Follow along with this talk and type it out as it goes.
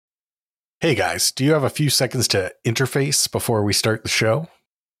Hey guys, do you have a few seconds to interface before we start the show?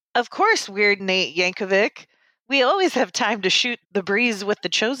 Of course, Weird Nate Yankovic. We always have time to shoot the breeze with the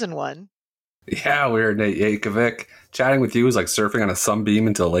chosen one. Yeah, Weird Nate Yankovic. Chatting with you is like surfing on a sunbeam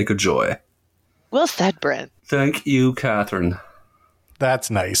into a lake of joy. Well said, Brent. Thank you, Catherine. That's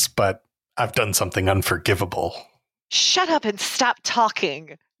nice, but I've done something unforgivable. Shut up and stop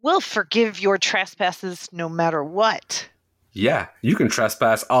talking. We'll forgive your trespasses no matter what. Yeah, you can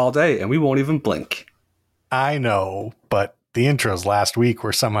trespass all day and we won't even blink. I know, but the intros last week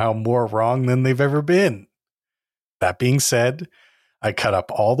were somehow more wrong than they've ever been. That being said, I cut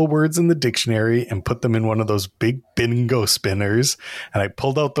up all the words in the dictionary and put them in one of those big bingo spinners, and I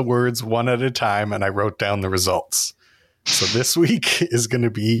pulled out the words one at a time and I wrote down the results. So this week is going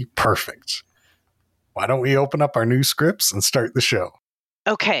to be perfect. Why don't we open up our new scripts and start the show?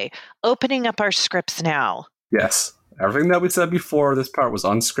 Okay, opening up our scripts now. Yes, everything that we said before this part was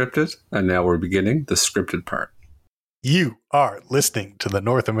unscripted, and now we're beginning the scripted part. You are listening to the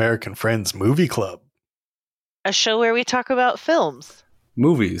North American Friends Movie Club. A show where we talk about films.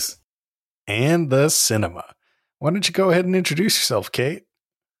 Movies. And the cinema. Why don't you go ahead and introduce yourself, Kate?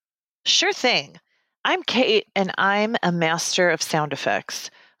 Sure thing. I'm Kate, and I'm a master of sound effects.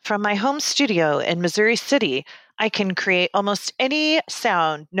 From my home studio in Missouri City, I can create almost any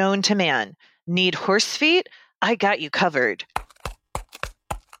sound known to man. Need horse feet? I got you covered.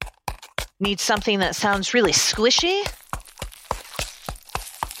 Need something that sounds really squishy?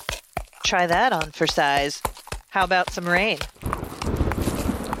 Try that on for size. How about some rain?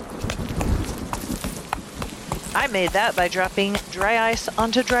 I made that by dropping dry ice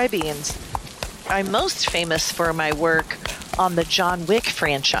onto dry beans. I'm most famous for my work on the John Wick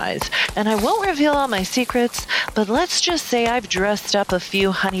franchise, and I won't reveal all my secrets, but let's just say I've dressed up a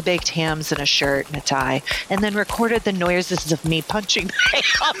few honey-baked hams in a shirt and a tie, and then recorded the noises of me punching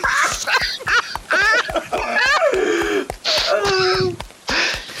hams.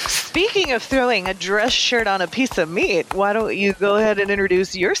 Speaking of throwing a dress shirt on a piece of meat, why don't you go ahead and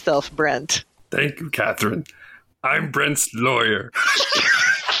introduce yourself, Brent? Thank you, Catherine. I'm Brent's lawyer,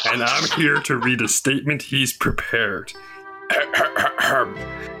 and I'm here to read a statement he's prepared.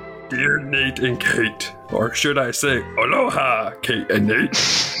 Dear Nate and Kate, or should I say, aloha, Kate and Nate?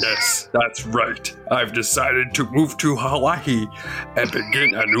 Yes, that's right. I've decided to move to Hawaii and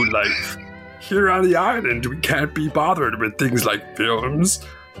begin a new life. Here on the island, we can't be bothered with things like films,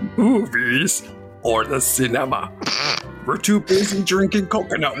 movies, or the cinema. We're too busy drinking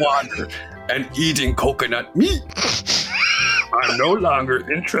coconut water and eating coconut meat. I'm no longer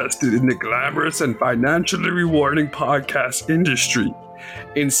interested in the glamorous and financially rewarding podcast industry.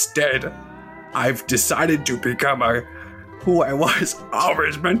 Instead, I've decided to become who I was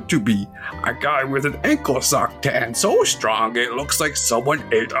always meant to be, a guy with an ankle sock tan so strong it looks like someone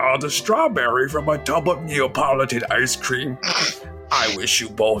ate all the strawberry from a tub of Neapolitan ice cream. I wish you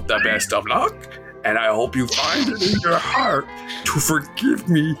both the best of luck, and I hope you find it in your heart to forgive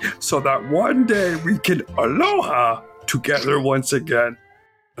me so that one day we can aloha together once again.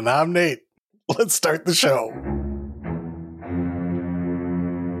 And I'm Nate. Let's start the show.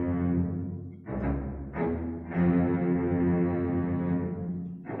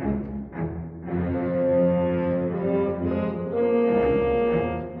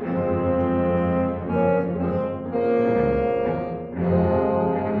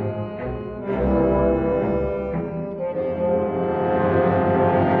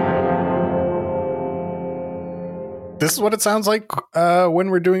 This is what it sounds like when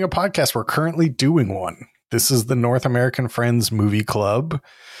we're doing a podcast. We're currently doing one. This is the North American Friends Movie Club.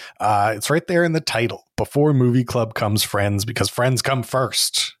 It's right there in the title. Before Movie Club comes Friends, because Friends come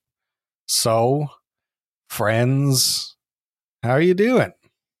first. So, Friends, how are you doing?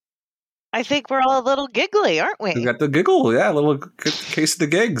 I think we're all a little giggly, aren't we? We got the giggle, yeah, a little case of the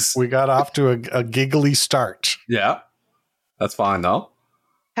gigs. We got off to a giggly start. Yeah, that's fine though.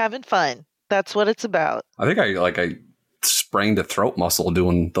 Having fun. That's what it's about. I think I sprained a throat muscle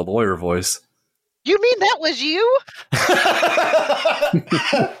doing the lawyer voice. You mean that was you?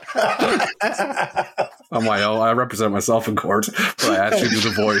 I'm like, oh, I represent myself in court, but I actually do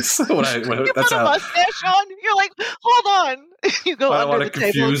the voice. You put a mustache on. You're like, hold on. You go I under the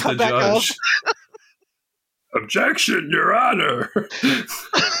table and come back up. Objection, Your Honor.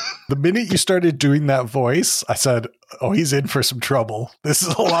 The minute you started doing that voice, I said, oh, he's in for some trouble. This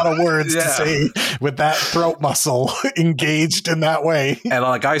is a lot of words to say with that throat muscle engaged in that way. And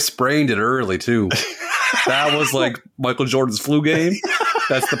I sprained it early, too. That was like Michael Jordan's flu game.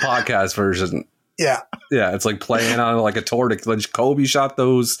 That's the podcast version. Yeah. Yeah, it's like playing on like a torn. Like Kobe shot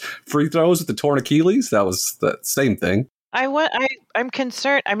those free throws with the torn Achilles. That was the same thing. I'm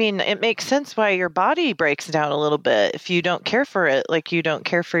concerned. I mean, it makes sense why your body breaks down a little bit if you don't care for it, like you don't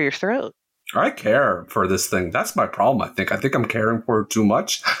care for your throat. I care for this thing. That's my problem, I think. I think I'm caring for it too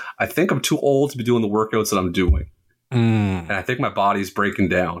much. I think I'm too old to be doing the workouts that I'm doing. And I think my body's breaking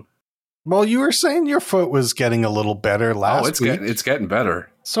down. Well, you were saying your foot was getting a little better last week. It's getting better.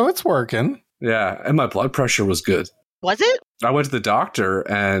 So it's working. Yeah, and my blood pressure was good. Was it? I went to the doctor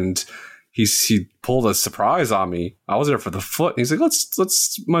and he pulled a surprise on me. I was there for the foot. And he's like,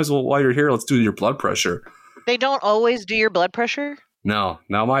 let's might as well, while you're here, let's do your blood pressure. They don't always do your blood pressure? No,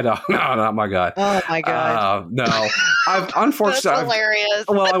 not my guy. Oh my god! No, I've unfortunately. That's hilarious.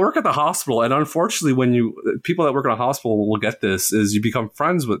 I work at the hospital, and unfortunately, people that work in a hospital will get this, is you become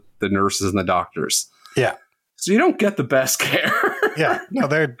friends with the nurses and the doctors. Yeah. So you don't get the best care. Yeah. No,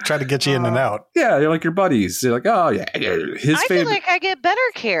 they're trying to get you in and out. Yeah, they're like your buddies. They're like, oh yeah, I feel like I get better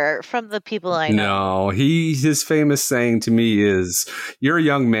care from the people I know. No, his famous saying to me is, "You're a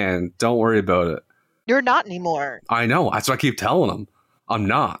young man. Don't worry about it." You're not anymore. I know. That's what I keep telling them. I'm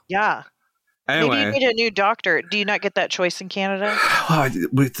not. Yeah. Anyway. Maybe you need a new doctor. Do you not get that choice in Canada?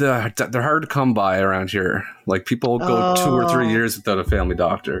 They're hard to come by around here. Like, people go 2 or 3 years without a family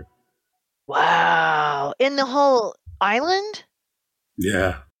doctor. Wow. In the whole island?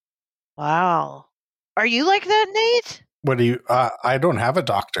 Yeah. Wow. Are you like that, Nate? What do you... I don't have a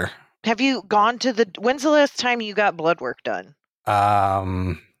doctor. Have you gone to the... When's the last time you got blood work done?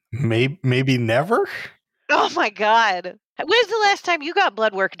 Maybe never? Oh my god. When's the last time you got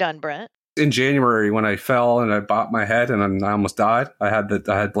blood work done, Brent? In January, when I fell and I bopped my head and I almost died, I had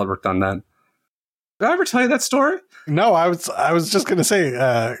blood work done then. Did I ever tell you that story? No, I was just going to say,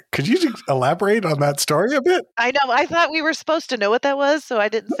 could you elaborate on that story a bit? I know. I thought we were supposed to know what that was, so I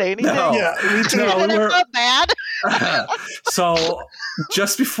didn't say anything. No. Yeah, me too. No, It's not bad. So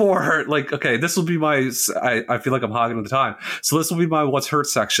just before, like, okay, this will be my, I feel like I'm hogging the time. So this will be my what's hurt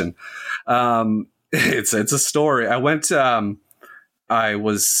section. It's a story. I went, I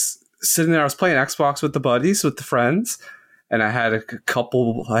was sitting there, I was playing Xbox with the buddies, with the friends, and I had I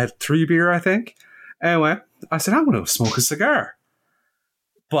had 3 beer, I think. Anyway, I said, I'm going to smoke a cigar.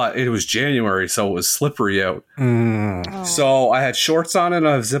 But it was January, so it was slippery out. Oh. So I had shorts on and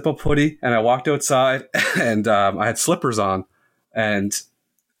a zip-up hoodie, and I walked outside, and I had slippers on, and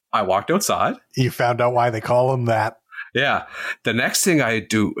I walked outside. You found out why they call them that. Yeah. The next thing I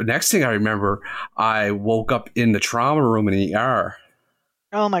remember, I woke up in the trauma room in the ER.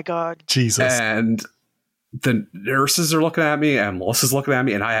 Oh my god. Jesus. And the nurses are looking at me and Melissa's looking at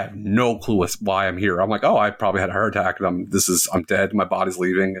me, and I have no clue why I'm here. I'm like, oh, I probably had a heart attack and I'm dead. My body's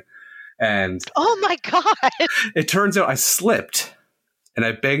leaving. And oh my god. It turns out I slipped and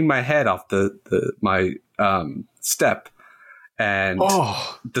I banged my head off my step. And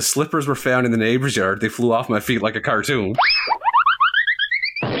the slippers were found in the neighbor's yard. They flew off my feet like a cartoon.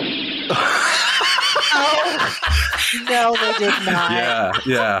 No, they did not.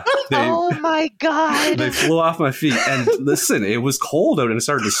 Yeah. Oh my god. They flew off my feet. And listen, it was cold out and it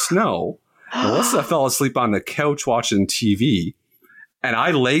started to snow. Melissa fell asleep on the couch watching TV. And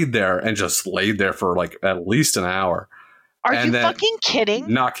I laid there for like at least an hour. Are you fucking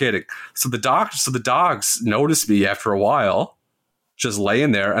kidding? Not kidding. So the dogs noticed me after a while, just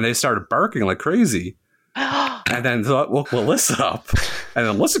laying there, and they started barking like crazy. And then woke Melissa up, and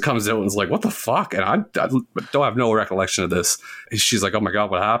then Melissa comes out and is like, "What the fuck?" And I don't have no recollection of this. She's like, "Oh my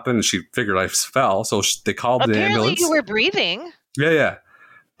god, what happened?" And she figured I fell, so they called the ambulance. Apparently, you were breathing. Yeah.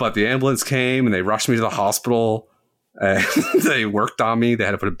 But the ambulance came and they rushed me to the hospital. And they worked on me. They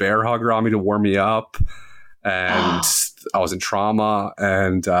had to put a bear hugger on me to warm me up, and I was in trauma.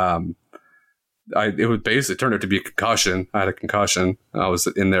 And it would basically turn out to be a concussion. I had a concussion. I was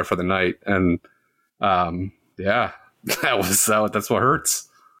in there for the night, and that's what hurts.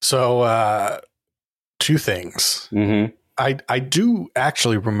 So 2 things. Mm-hmm. I do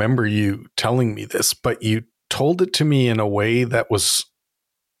actually remember you telling me this, but you told it to me in a way that was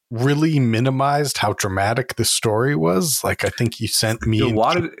really minimized how dramatic the story was. Like, I think you sent me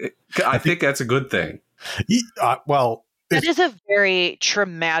I think that's a good thing. Well, it is a very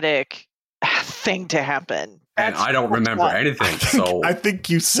traumatic thing to happen. And I don't remember anything. I think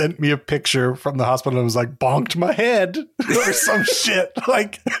you sent me a picture from the hospital and was like, bonked my head or some shit.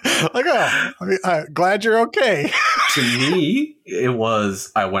 Like, I'm glad you're okay. To me, it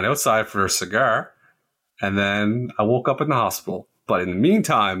was, I went outside for a cigar and then I woke up in the hospital. But in the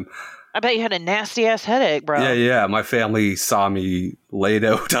meantime, I bet you had a nasty ass headache, bro. Yeah. My family saw me laid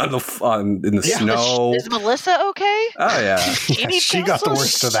out in the snow. Is Melissa okay? Oh yeah, she got the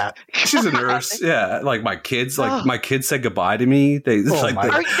worst of that. She's a nurse. Yeah, like my kids said goodbye to me. They no,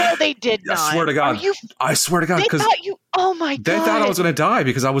 they did not. I swear to God, because Oh my God. They thought I was going to die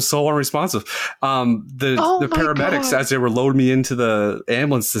because I was so unresponsive. The paramedics, as they were loading me into the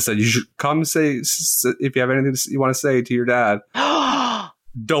ambulance, they said, "You should come say if you have anything you want to say to your dad."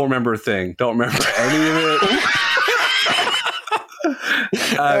 Don't remember a thing. Don't remember any of it.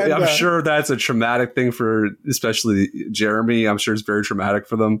 I'm sure that's a traumatic thing for especially Jeremy. I'm sure it's very traumatic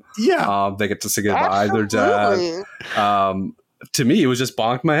for them. Yeah. They get to say goodbye to their dad. To me, it was just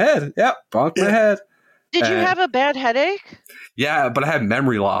bonked my head. Yep, bonked my head. Did you have a bad headache? Yeah, but I had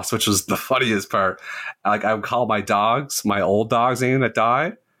memory loss, which was the funniest part. Like, I would call my dogs, my old dogs in that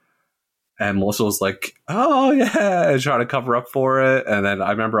died. And Melissa was like, "Oh, yeah," and trying to cover up for it. And then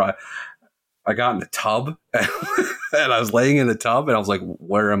I remember I got in the tub and I was laying in the tub and I was like,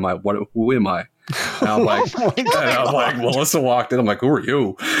 "Where am I? Who am I?" And I'm like, Melissa walked in. I'm like, "Who are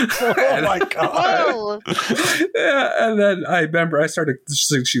you?" Oh my God. Yeah. And then I remember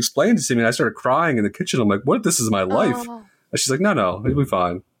she explained it to me and I started crying in the kitchen. I'm like, "What? This is my life." And she's like, No, it'll be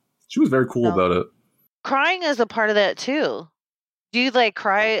fine. She was very cool about it. Crying is a part of that too. Do you like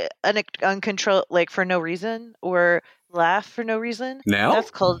cry uncontrolled, like for no reason, or laugh for no reason? Now?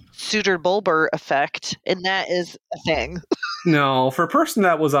 That's called Suter-Bulber effect, and that is a thing. No, for a person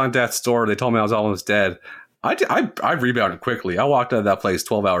that was on death's door, they told me I was almost dead. I rebounded quickly. I walked out of that place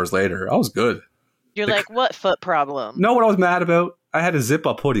 12 hours later. I was good. You're like, what foot problem? Know what I was mad about? I had a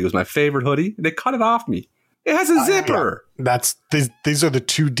zip-up hoodie. It was my favorite hoodie. They cut it off me. It has a zipper. That's these are the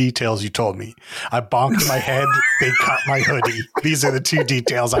two details you told me. I bonked my head. They cut my hoodie. These are the two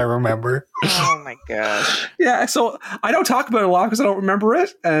details I remember. Oh my gosh. Yeah, so I don't talk about it a lot because I don't remember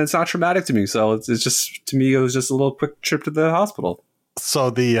it, and it's not traumatic to me. So it's just, to me, it was just a little quick trip to the hospital.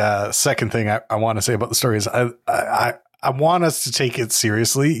 So the second thing I want to say about the story is I want us to take it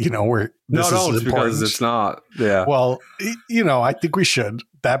seriously. You know, it's because it's not. Yeah. Well, you know, I think we should.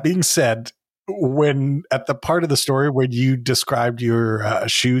 That being said, when at the part of the story when you described your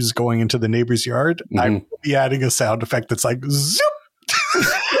shoes going into the neighbor's yard, I will be adding a sound effect that's like zoop.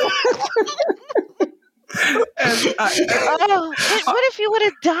 What if you would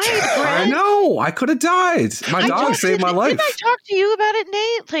have died, Brent? I know. I could have died. My dog saved my life. Didn't I talk to you about it,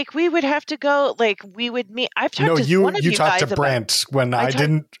 Nate? Like, we would have to go, like, we would meet. I've talked to one of you talked guys to Brent when I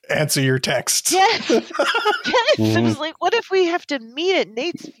didn't answer your text. Yes. Yes. I was like, what if we have to meet at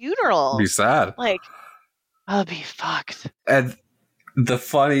Nate's funeral? Be sad. Like, I'll be fucked. And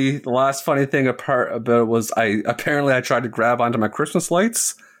the last funny thing about it was I tried to grab onto my Christmas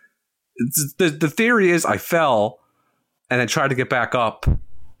lights. The theory is I fell and then tried to get back up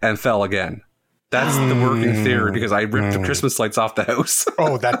and fell again. That's the working theory because I ripped the Christmas lights off the house.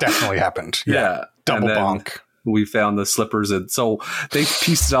 Oh, that definitely happened. Yeah. Double bonk. We found the slippers. And so they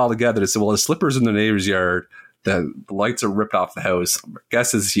pieced it all together. They said, well, the slippers in the neighbor's yard, the lights are ripped off the house. My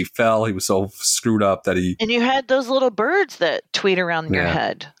guess is he fell. He was so screwed up that he... And you had those little birds that tweet around your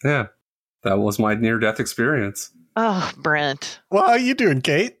head. Yeah. That was my near-death experience. Oh, Brent. Well, how you doing,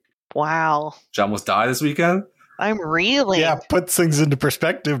 Kate? Wow. Did you almost die this weekend? I'm reeling. Yeah, puts things into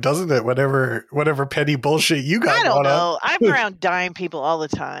perspective, doesn't it? Whatever petty bullshit you got. I don't know. I'm around dying people all the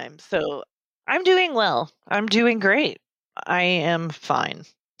time. So I'm doing well. I'm doing great. I am fine.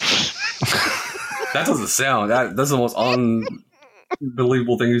 That doesn't sound. That's the most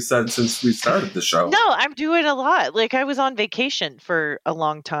unbelievable thing you said since we started the show. No, I'm doing a lot. Like, I was on vacation for a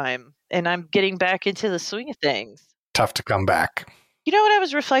long time, and I'm getting back into the swing of things. Tough to come back. You know what I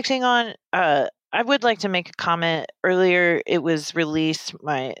was reflecting on? I would like to make a comment. Earlier, it was released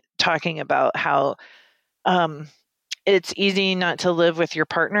talking about how it's easy not to live with your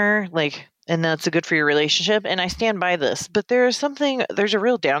partner, like, and that's good for your relationship. And I stand by this. But there's a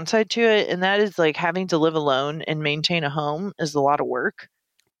real downside to it, and that is like having to live alone and maintain a home is a lot of work.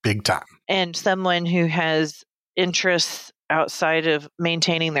 Big time. And someone who has interests outside of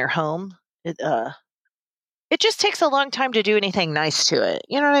maintaining their home, it just takes a long time to do anything nice to it.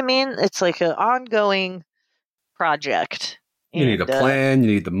 You know what I mean? It's like an ongoing project. You need a plan.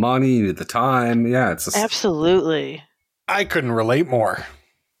 You need the money. You need the time. Yeah, absolutely. I couldn't relate more.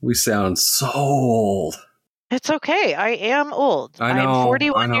 We sound so old. It's okay. I am old. I know. I'm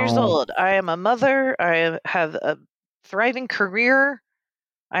 41 years old. I am a mother. I have a thriving career.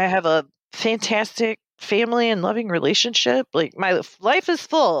 I have a fantastic family and loving relationship. Like, my life is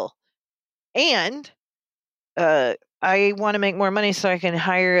full. And I want to make more money so I can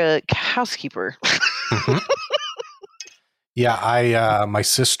hire a housekeeper. Mm-hmm. Yeah, my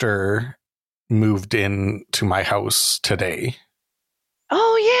sister moved in to my house today.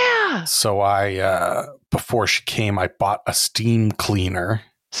 Oh, yeah. So before she came, I bought a steam cleaner.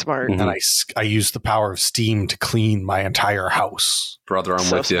 Smart. And I used the power of steam to clean my entire house. Brother, I'm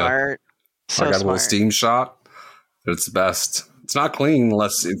with smart. you. So I got a little steam shot. It's the best. It's not clean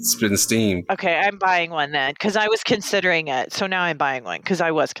unless it's been steamed. Okay, I'm buying one then because I was considering it. So now I'm buying one because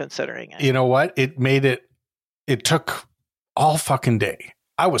I was considering it. You know what? It took all fucking day.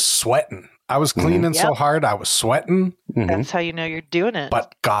 I was sweating. I was cleaning so hard. I was sweating. That's how you know you're doing it.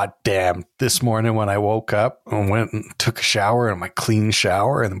 But goddamn, this morning when I woke up and went and took a shower and my clean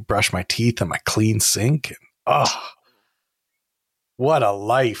shower and then brushed my teeth and my clean sink. And, what a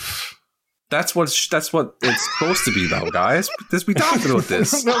life. That's what it's supposed to be, though, guys. We talked about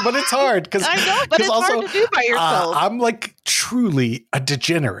this. No, but it's hard because I know, but it's also, hard to do by yourself. I'm like truly a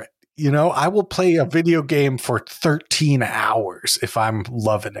degenerate. You know, I will play a video game for 13 hours if I'm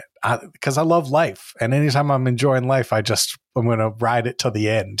loving it because I love life. And anytime I'm enjoying life, I'm going to ride it to the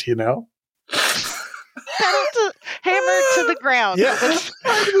end, you know? Hammer to the ground. Yeah. I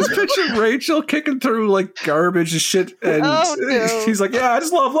can just picture Rachel kicking through like garbage and shit. And she's like, yeah, I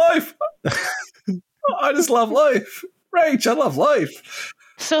just love life. I just love life. Rach, I love life.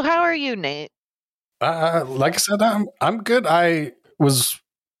 So how are you, Nate? Like I said, I'm good. I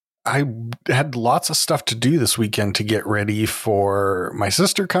had lots of stuff to do this weekend to get ready for my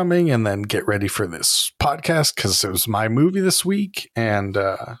sister coming and then get ready for this podcast because it was my movie this week. And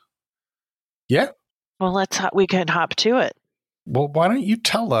yeah. Well, we can hop to it. Well, why don't you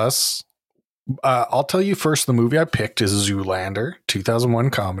tell us? I'll tell you first. The movie I picked is Zoolander,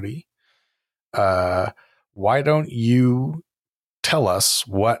 2001 comedy. Why don't you tell us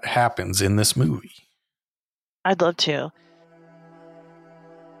what happens in this movie? I'd love to.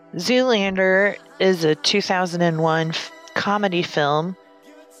 Zoolander is a 2001 comedy film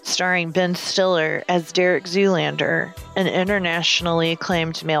starring Ben Stiller as Derek Zoolander, an internationally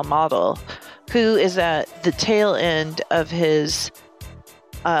acclaimed male model who is at the tail end of his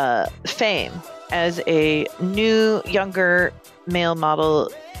fame as a new, younger male model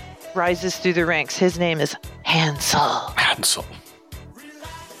rises through the ranks. His name is Hansel.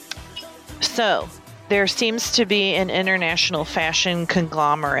 So there seems to be an international fashion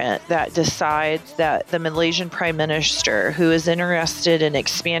conglomerate that decides that the Malaysian Prime Minister, who is interested in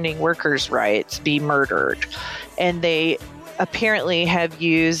expanding workers' rights, be murdered. And they apparently have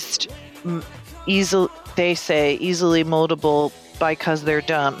used easily moldable because they're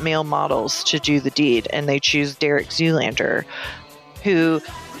dumb male models to do the deed. And they choose Derek Zoolander, who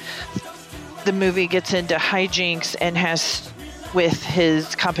the movie gets into hijinks and has with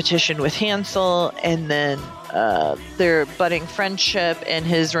his competition with Hansel, and then their budding friendship and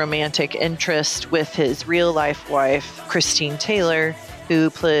his romantic interest with his real-life wife, Christine Taylor, who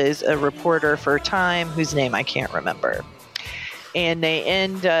plays a reporter for Time, whose name I can't remember. And they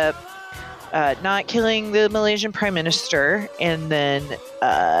end up not killing the Malaysian Prime Minister, and then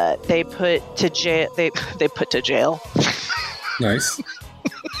they put to jail. They put to jail. Nice.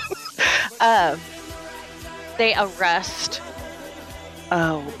 They arrest.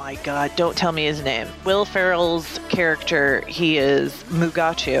 Oh my God! Don't tell me his name. Will Ferrell's character. He is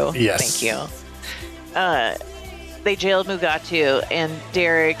Mugatu. Yes. Thank you. They jailed Mugatu, and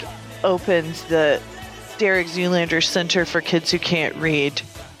Derek opens the Derek Zoolander Center for Kids Who Can't Read,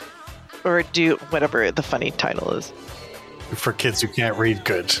 or do whatever the funny title is. For kids who can't read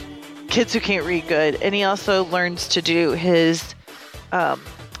good. Kids who can't read good, and he also learns to do his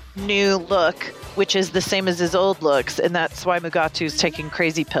new look, which is the same as his old looks, and that's why Mugatu's taking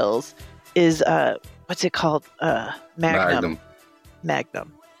crazy pills, is, what's it called? Magnum.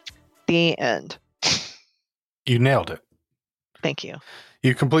 The end. You nailed it. Thank you.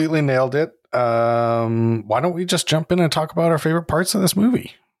 You completely nailed it. Why don't we just jump in and talk about our favorite parts of this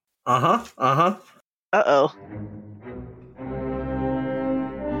movie? Uh-oh.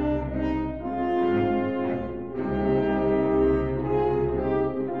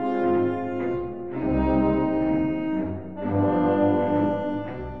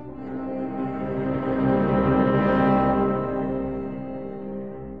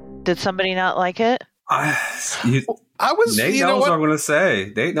 Did somebody not like it? I was. Nate knows what I'm going to say.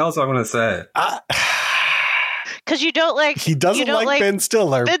 Because you don't like. He doesn't like Ben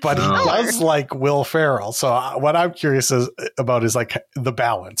Stiller, but he does like Will Ferrell. So what I'm curious about is like the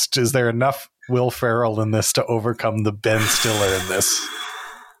balance. Is there enough Will Ferrell in this to overcome the Ben Stiller in this?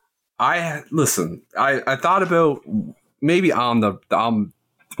 I thought about maybe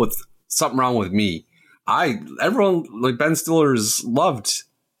with something wrong with me. Everyone like Ben Stiller's loved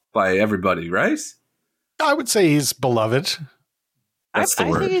by everybody, right? I would say he's beloved. That's the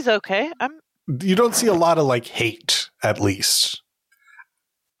word. I think he's okay. You don't see a lot of like hate, at least.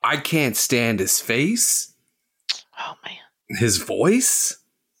 I can't stand his face. Oh man. His voice.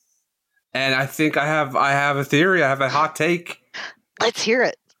 And I think I have a theory. I have a hot take. Let's hear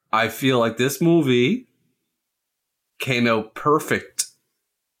it. I feel like this movie came out perfect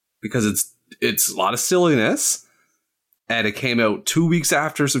because it's a lot of silliness, and it came out 2 weeks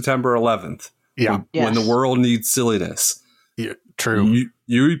after September 11th. Yeah. When the world needs silliness. Yeah, true.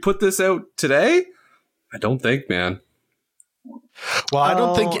 You put this out today? I don't think, man. Well, I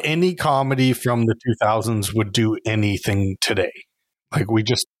don't think any comedy from the 2000s would do anything today. Like, we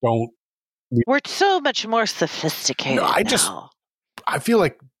just don't. We're so much more sophisticated now. I feel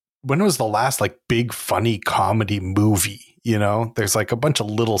like, when was the last like big funny comedy movie? You know, there's like a bunch of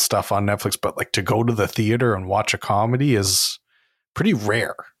little stuff on Netflix, but like to go to the theater and watch a comedy is pretty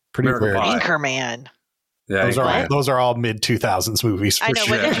rare. Rare. Anchorman. Yeah, those are all mid 2000s movies. For I know.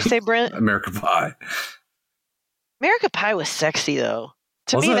 Sure. What did you say, Brent? American Pie. American Pie was sexy, though.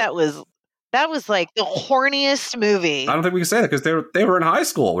 To Was me, it? that was like the horniest movie. I don't think we can say that because they were in high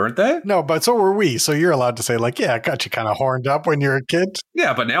school, weren't they? No, but so were we. So you're allowed to say like, yeah, I got you kind of horned up when you're a kid.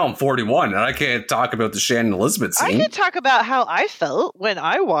 Yeah, but now I'm 41 and I can't talk about the Shannon Elizabeth I scene. can talk about how I felt when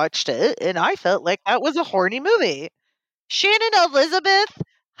I watched it, and I felt like that was a horny movie. Shannon Elizabeth,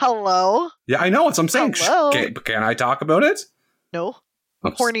 hello? Yeah, I know what I'm saying. Hello? Can I talk about it? No.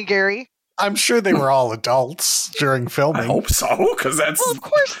 Oops. Horny Gary. I'm sure they were all adults during filming. I hope so, because that's... Well, of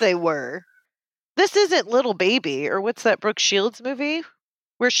course they were. This isn't Little Baby, or what's that Brooke Shields movie?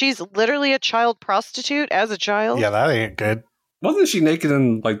 Where she's literally a child prostitute as a child? Yeah, that ain't good. Wasn't she naked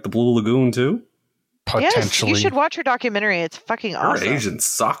in, like, the Blue Lagoon, too? Yes, Potentially. you should watch her documentary. It's fucking Her awesome. Asian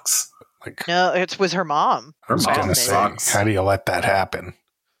sucks. Like, No, it was her mom. Her I was mom gonna say, sucks. how do you let that happen?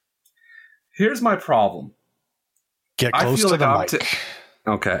 Here's my problem. Get I close feel to like the mic.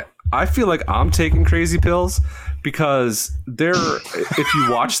 Okay. I feel like I'm taking crazy pills because if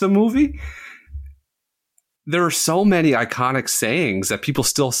you watch the movie, there are so many iconic sayings that people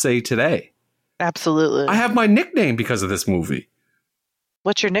still say today. Absolutely. I have my nickname because of this movie.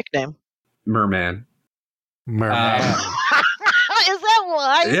 What's your nickname? Merman. Merman. Is that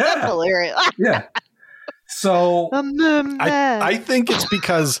why? Yeah. That's hilarious. Yeah. So I think it's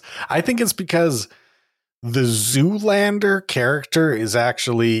because the Zoolander character is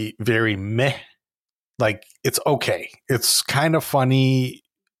actually very meh. Like, it's okay. It's kind of funny.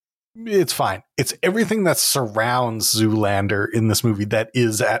 It's fine. It's everything that surrounds Zoolander in this movie that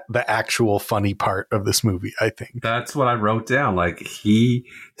is at the actual funny part of this movie, I think. that's what I wrote down. Like, he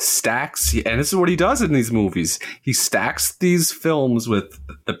stacks, and this is what he does in these movies. He stacks these films with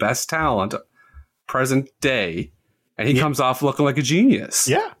the best talent, present day, and he comes off looking like a genius.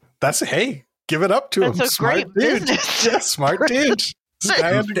 Yeah. Hey, give it up to him. That's a Smart great dude. business. Yeah, smart dude. This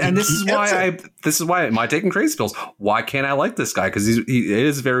guy And this is why am I taking crazy pills? Why can't I like this guy? Because he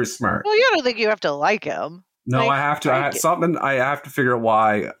is very smart. Well, you don't think you have to like him. No, Like, I have to. I have to figure out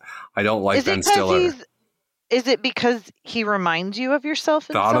why I don't like Is it Ben 'cause Stiller. Is it because he reminds you of yourself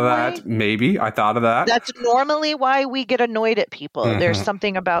in Thought some of that? way? Maybe I thought of that. That's normally why we get annoyed at people. Mhm. There's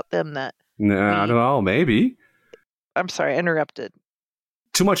something about them that... No, I don't know. Maybe I'm sorry, I interrupted.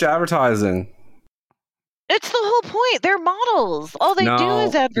 too much advertising. It's the whole point. They're models. All they do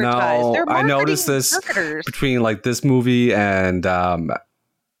is advertise. No, They're I marketing noticed this marketers. between like this movie and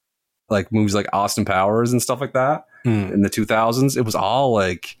like movies like Austin Powers and stuff like that in the 2000s. It was all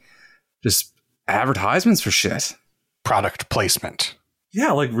like just advertisements for shit. Product placement.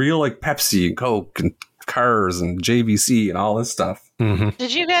 Yeah, like real like Pepsi and Coke and cars and JVC and all this stuff. Mm-hmm.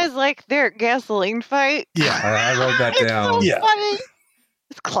 Did you guys like their gasoline fight? Yeah. I wrote that It's down. so Yeah. funny.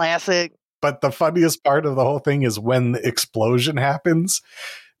 It's classic. But the funniest part of the whole thing is when the explosion happens,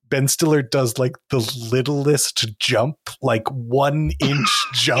 Ben Stiller does like the littlest jump, like 1 inch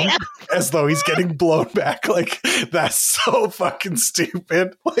jump, as though he's getting blown back. Like, that's so fucking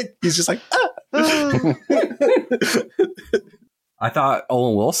stupid. Like, he's just like, ah. I thought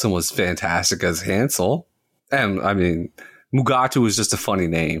Owen Wilson was fantastic as Hansel. And I mean, Mugatu is just a funny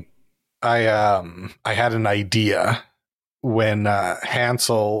name. I had an idea when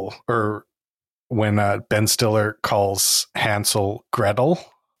Hansel, or when Ben Stiller calls Hansel Gretel.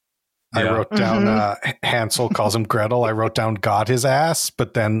 I Yeah. wrote down Hansel calls him Gretel. I wrote down got his ass,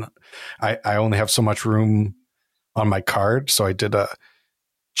 but then I only have so much room on my card, so I did a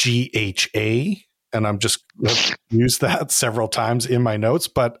GHA, and I'm just used that several times in my notes.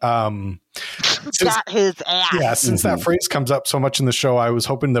 But Got his ass. yeah, since that phrase comes up so much in the show, I was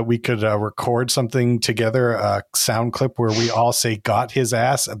hoping that we could record something together, a sound clip where we all say got his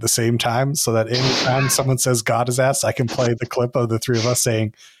ass at the same time, so that anytime someone says got his ass, I can play the clip of the three of us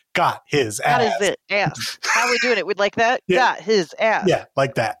saying got his ass. Got his ass. How are we doing it? We'd like that? Yeah. Got his ass. Yeah,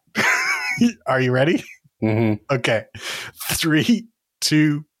 like that. Are you ready? Mm-hmm. Okay. 3,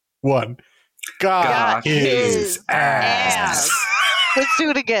 2, 1. Got his ass. Let's do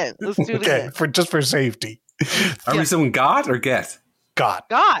it again. Let's do it Okay, again. for safety. Are we saying got or get?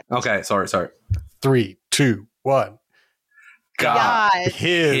 Got. Okay, sorry. 3, 2, 1. God.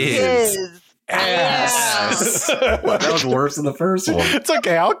 His ass. That was worse than the first one. It's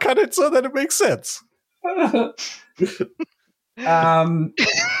okay. I'll cut it so that it makes sense.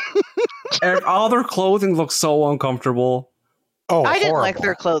 All their clothing looks so uncomfortable. Oh, I didn't horrible. like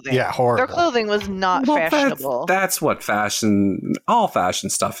their clothing. Yeah, horrible. Their clothing was not fashionable. That's what fashion, all fashion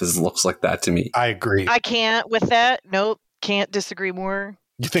stuff looks like that to me. I agree. I can't with that. Nope. Can't disagree more.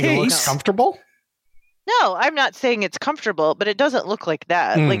 You think it looks comfortable? No, I'm not saying it's comfortable, but it doesn't look like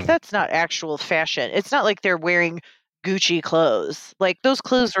that. Mm. Like, that's not actual fashion. It's not like they're wearing Gucci clothes. Like, those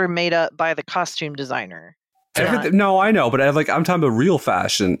clothes were made up by the costume designer. No, I know, but I'm talking about real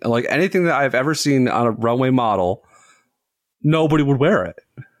fashion. Like anything that I've ever seen on a runway model, nobody would wear it.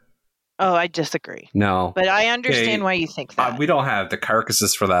 Oh, I disagree. No. But I understand why you think that. We don't have the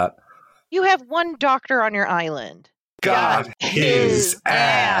carcasses for that. You have one doctor on your island. God, his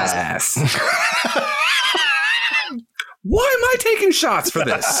ass. Why am I taking shots for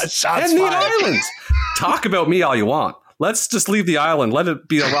this? Shots and the fired. island. Talk about me all you want. Let's just leave the island. Let it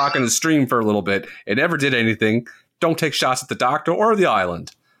be a rock in the stream for a little bit. It never did anything. Don't take shots at the doctor or the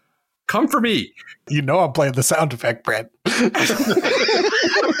island. Come for me. You know I'm playing the sound effect, Brent.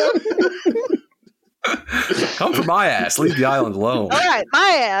 Come for my ass. Leave the island alone. All right,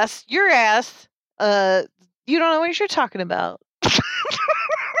 my ass, your ass. You don't know what you're talking about.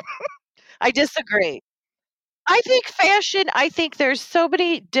 I disagree. I think there's so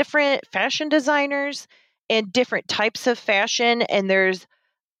many different fashion designers and different types of fashion. And there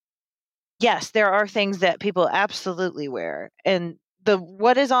are things that people absolutely wear. And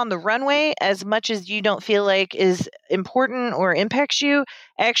what is on the runway, as much as you don't feel like is important or impacts you,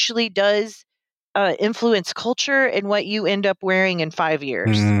 actually does influence culture and what you end up wearing in 5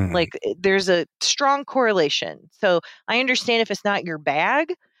 years. Like, there's a strong correlation. So I understand if it's not your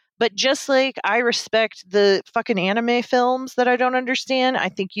bag, but just like I respect the fucking anime films that I don't understand, I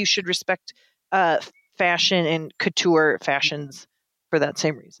think you should respect fashion and couture fashions for that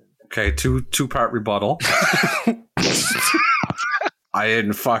same reason. Okay, two-part rebuttal. I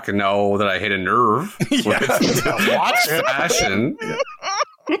didn't fucking know that I hit a nerve with Watch it. fashion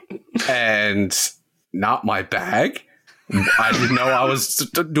and not my bag. I didn't know I was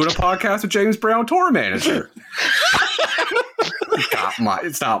doing a podcast with James Brown, tour manager.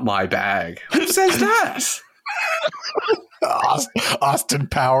 It's not my bag. Who says that? Austin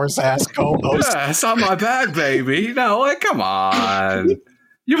Powers ass co-host. Yeah, it's not my bag, baby. No, like, come on.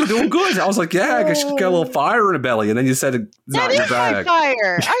 You were doing good. I was like, yeah, I guess you got a little fire in the belly, and then you said it's not your bag.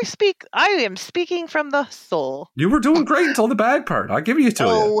 Fire. I am speaking from the soul. You were doing great until the bag part. I'll give you to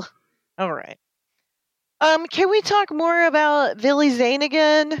you. All right. Can we talk more about Billy Zane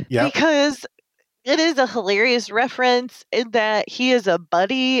again? Yep. Because it is a hilarious reference in that he is a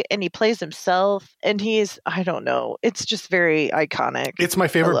buddy and he plays himself, and I don't know, it's just very iconic. It's my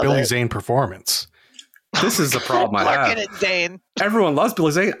favorite Billy Zane performance. This is the problem I have. Look at it, Zane. Everyone loves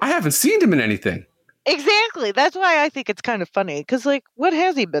Billy Zane. I haven't seen him in anything. Exactly. That's why I think it's kind of funny. Because, like, what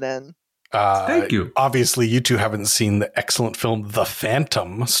has he been in? Thank you. Obviously, you two haven't seen the excellent film The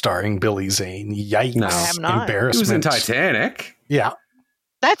Phantom, starring Billy Zane. Yikes. No. I have not. Embarrassment. He was in Titanic. Yeah.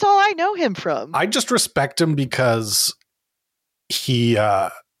 That's all I know him from. I just respect him because he,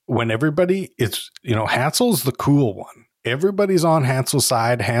 when everybody, Hansel's the cool one. Everybody's on Hansel's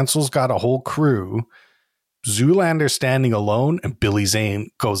side. Hansel's got a whole crew. Zoolander standing alone, and Billy Zane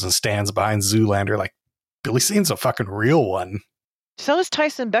goes and stands behind Zoolander like, Billy Zane's a fucking real one. So is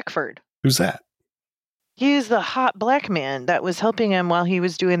Tyson Beckford. Who's that? He's the hot black man that was helping him while he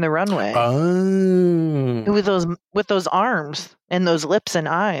was doing the runway. Oh. With those arms and those lips and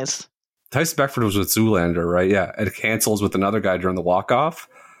eyes. Tyson Beckford was with Zoolander, right? Yeah. And cancels with another guy during the walk-off.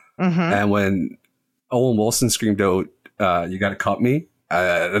 Mm-hmm. And when Owen Wilson screamed out, you got to cut me,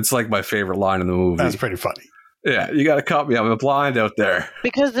 that's like my favorite line in the movie. That's pretty funny. Yeah, you got to cut me. I'm blind out there.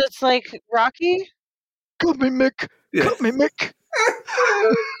 Because it's like Rocky. Cut me, Mick. Yeah. Cut me, Mick.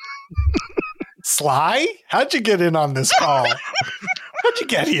 Sly? How'd you get in on this call? How'd you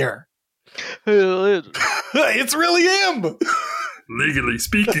get here? It's really him. Legally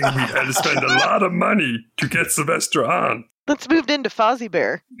speaking, we had to spend a lot of money to get Sylvester on. Let's move into Fozzie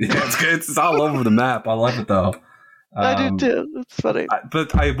Bear. Yeah, it's good. It's all over the map. I love it, though. I do, too. It's funny.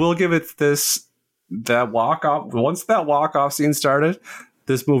 But I will give it that walk-off. Once that walk-off scene started,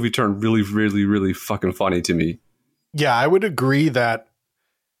 this movie turned really, really, really fucking funny to me. Yeah, I would agree that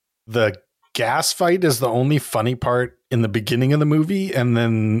the gas fight is the only funny part in the beginning of the movie. And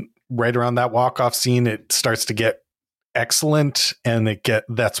then right around that walk-off scene, it starts to get excellent. And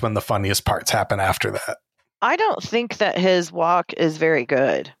that's when the funniest parts happen after that. I don't think that his walk is very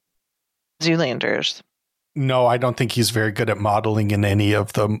good. Zoolander's. No, I don't think he's very good at modeling in any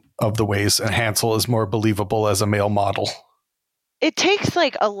of the ways. And Hansel is more believable as a male model. It takes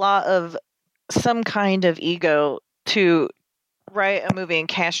like a lot of some kind of ego to write a movie and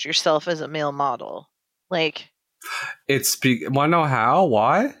cast yourself as a male model. Like, Want to know how?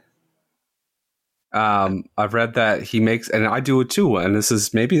 Why? I've read that he makes, and I do it too. And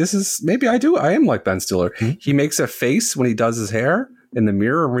maybe I do. I am like Ben Stiller. Mm-hmm. He makes a face when he does his hair in the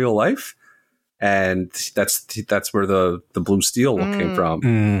mirror in real life, and that's where the blue steel look came from.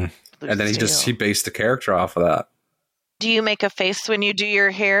 And then he based the character off of that. Do you make a face when you do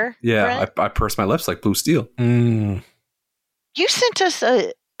your hair? Yeah, I purse my lips like blue steel. You sent us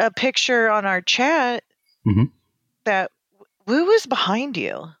a picture on our chat that who was behind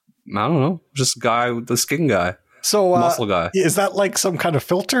you? I don't know. Just the skin guy. So muscle guy. Is that like some kind of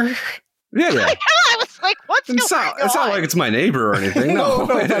filter? Yeah. I was like, what's going on? It's not like it's my neighbor or anything. No.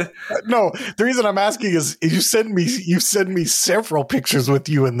 No. The reason I'm asking is you send me several pictures with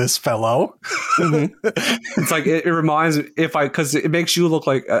you and this fellow. It's like it reminds me because it makes you look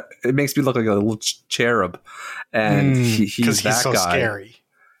like it makes me look like a little cherub, and he's that so guy. Scary.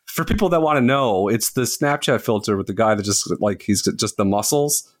 For people that want to know, it's the Snapchat filter with the guy that just like he's just the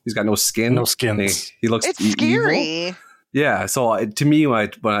muscles. He's got no skin. No skins. He looks scary. Evil. Yeah. So to me,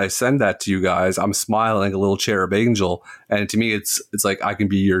 when I send that to you guys, I'm smiling like a little cherub angel, and to me, it's like I can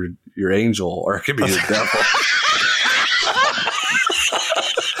be your angel or I can be your devil.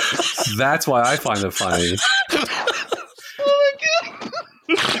 That's why I find it funny. Oh my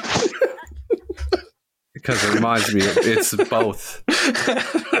god. Because it reminds me, it's both.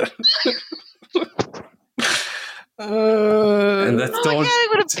 And that's I'm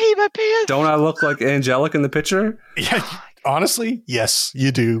gonna pee my pants. Don't I look like angelic in the picture? Yeah, honestly, yes,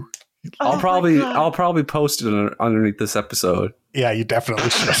 you do. I'll probably post it underneath this episode. Yeah, you definitely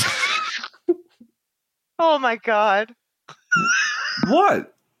should. Oh my god!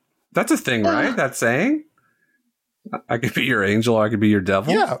 What? That's a thing, right? That saying. I could be your angel, or I could be your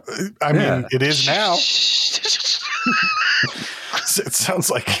devil. Yeah, I mean, it is now. It sounds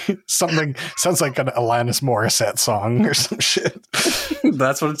like something. Sounds like an Alanis Morissette song or some shit.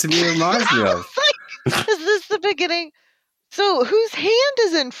 That's what it to me reminds me of. Is this the beginning? So, whose hand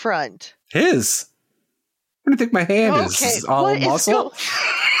is in front? His. What do you think my hand is? All muscle.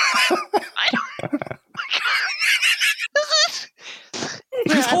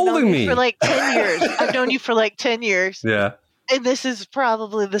 He's holding me for like 10 years. I've known you for like 10 years. Yeah. And this is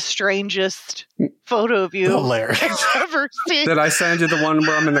probably the strangest photo of you Hilarious. I've ever seen. Did I send you the one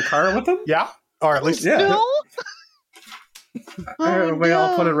where I'm in the car with him? Yeah. Or at least, yeah. No?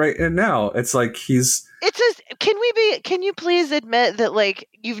 I'll put it right in now. It's like he's. It says, can you please admit that like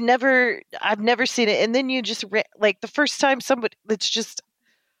I've never seen it. And then you just like the first time somebody, it's just,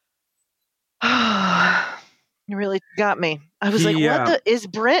 you really got me. I was like, what is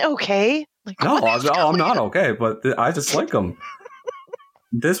Brent okay? Like, no, I'm not okay, but I just like him.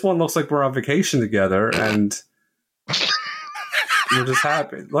 This one looks like we're on vacation together and we're just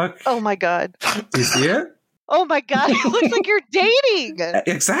happy. Look. Oh my God. Do you see it? Oh my God. It looks like you're dating.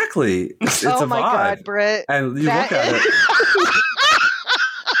 Exactly. It's oh a my vibe. God, Brett. And you look at it.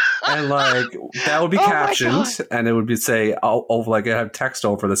 And like that would be captioned, and it would be say, like I have text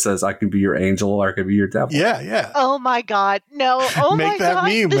over that says, "I can be your angel or I can be your devil." Yeah. Oh my God, no! Oh Make my that God,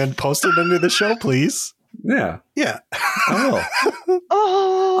 meme and post it under the show, please. Yeah, I will.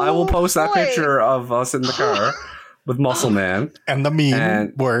 I will post that boy. picture of us in the car with Muscle Man and the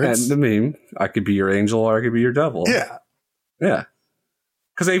meme words and the meme. I could be your angel or I could be your devil. Yeah.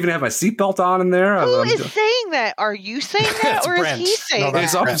 Because I even have my seatbelt on in there. Who is saying that? Are you saying that, or Brent. is he saying that?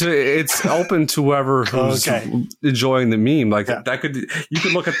 It's open to whoever who's enjoying the meme. Like that you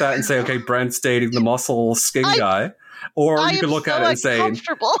could look at that and say, okay, Brent's dating the muscle skin guy, or you could look at it and say,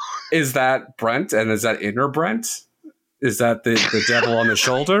 is that Brent and is that inner Brent? Is that the devil on the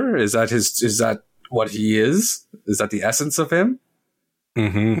shoulder? Is that what he is? Is that the essence of him?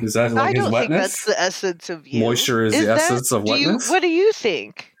 Mm-hmm. Is that like his wetness? I don't think that's the essence of you. Moisture is the essence of wetness. What do you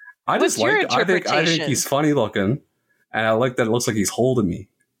think? I think he's funny looking, and I like that it looks like he's holding me.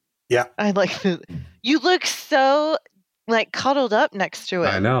 Yeah, I like that. You look so like cuddled up next to it.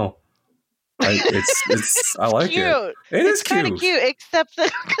 I know. I like cute. it. It's kind of cute, except the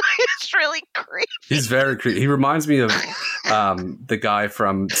guy is really creepy. He's very creepy. He reminds me of the guy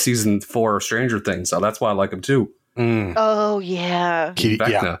from season 4 of Stranger Things, so that's why I like him too. Mm. Oh yeah.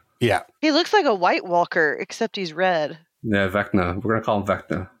 Vecna. Yeah. He looks like a White Walker, except he's red. Yeah, Vecna. We're gonna call him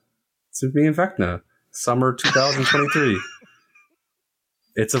Vecna. It's me and Vecna. Summer 2023.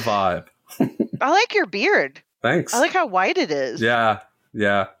 It's a vibe. I like your beard. Thanks. I like how white it is. Yeah.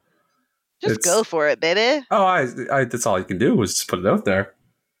 Just go for it, baby. Oh, I that's all you can do is just put it out there.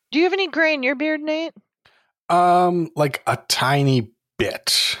 Do you have any gray in your beard, Nate? Like a tiny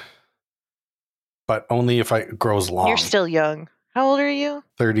bit, but only if it grows long. You're still young. How old are you?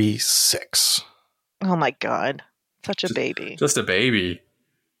 36. Oh my God. Such a baby. Just a baby.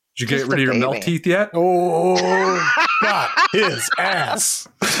 Did you Just get rid of your a milk baby. teeth yet? Oh, got his ass.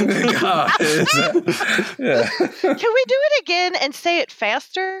 God, yeah. Can we do it again and say it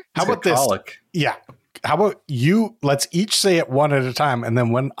faster? How about this? Colic. Yeah. How about you? Let's each say it one at a time, and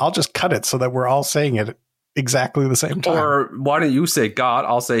then I'll just cut it so that we're all saying it exactly the same time. Or why don't you say God?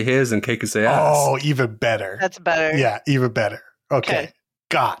 I'll say his, and Kate can say ass. Oh, even better. That's better. Yeah, even better. Okay.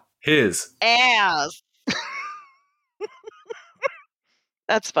 Got His. Ass.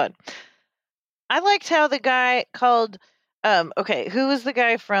 That's fun. I liked how the guy called who was the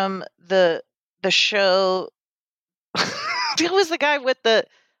guy from the show? Who was the guy with the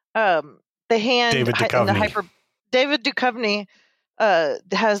hand David in the Duchovny. David Duchovny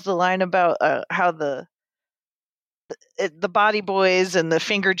has the line about how the body boys and the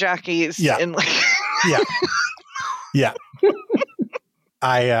finger jockeys and like Yeah.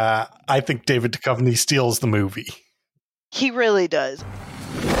 I think David Duchovny steals the movie. He really does.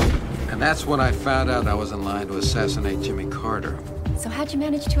 And that's when I found out I was in line to assassinate Jimmy Carter. So how'd you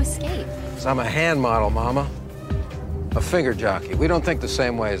manage to escape? 'Cause I'm a hand model, Mama. A finger jockey. We don't think the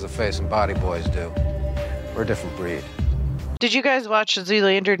same way as the face and body boys do. We're a different breed. Did you guys watch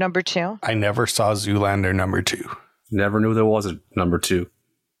Zoolander #2? I never saw Zoolander #2. Never knew there was a number 2.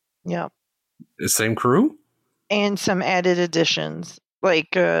 Yeah. The same crew? And some added additions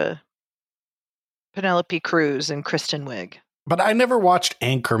like Penelope Cruz and Kristen Wiig. But I never watched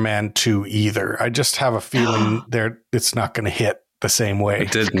Anchorman 2 either. I just have a feeling it's not going to hit the same way.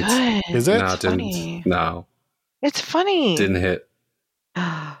 It didn't. Good. Is it? No, it didn't. Funny. No. It's funny. Didn't hit.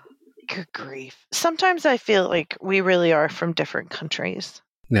 Good grief. Sometimes I feel like we really are from different countries.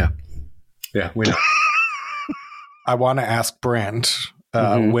 Yeah. Yeah, we know. I want to ask Brent,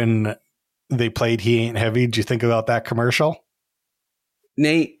 when they played He Ain't Heavy, did you think about that commercial?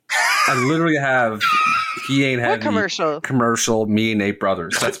 Nate, I literally have He Ain't Heavy. What Commercial, me and Nate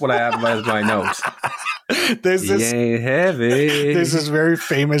Brothers. That's what I have as my notes. There's He ain't heavy. There's this very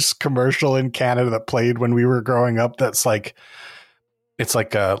famous commercial in Canada that played when we were growing up. That's like, it's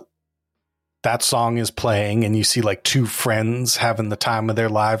like that song is playing and you see like two friends having the time of their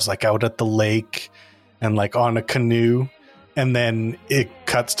lives, like out at the lake and like on a canoe. And then it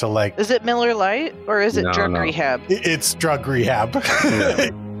cuts to like, Is it Miller Lite or is it No, drug no. rehab? it's drug rehab. Yeah.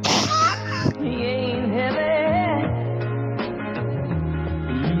 He ain't heavy.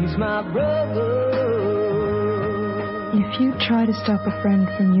 He's my brother. If you try to stop a friend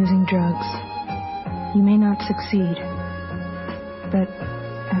from using drugs, you may not succeed. But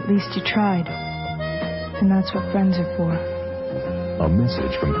at least you tried. And that's what friends are for. A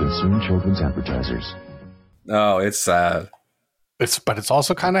message from Concerned Children's Advertisers. Oh, it's sad. But it's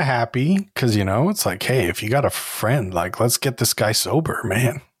also kind of happy because, you know, it's like, hey, if you got a friend, like, let's get this guy sober,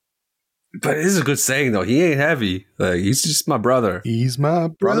 man. But it is a good saying, though. He ain't heavy. Like, he's just my brother. He's my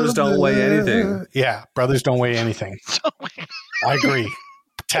brother. Brothers don't weigh anything. Yeah, brothers don't weigh anything. I agree.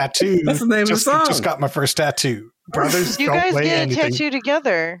 Tattoo. That's the name of the song. Just got my first tattoo. Brothers You don't guys weigh get anything. a tattoo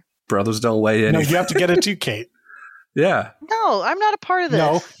together. Brothers don't weigh No, anything. you have to get it too, Kate. Yeah. No, I'm not a part of this.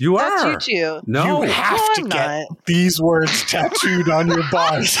 No, You That's are. you two. No. you have No, to I'm get not. these words tattooed on your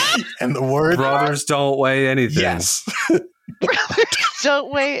body. And the word Brothers don't weigh anything. Yes.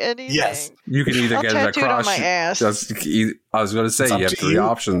 Don't weigh anything. Yes. You can either I'll get it tattoo it on across. my ass. I was going to say, It's up you have to 3 you.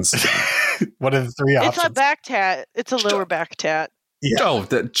 options. What are the 3 options? It's a back tat. It's a lower back tat. Yeah. Oh,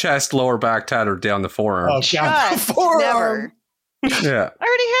 the chest, lower back tat, or down the forearm. Oh, down the Just forearm. never. Yeah. I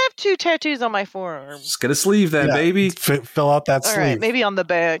already have 2 tattoos on my forearm. Just get a sleeve then, Yeah. baby. Fill out that All sleeve. right, maybe on the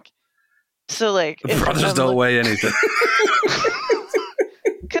back. So, like, if Brothers I'm don't weigh anything.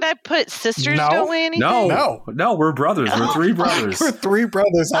 Could I put sisters No. don't weigh anything? No, we're brothers. We're 3 brothers. We're 3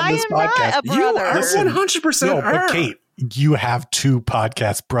 brothers on I this am not podcast. a brother. You are 100% No, are. but Kate, you have 2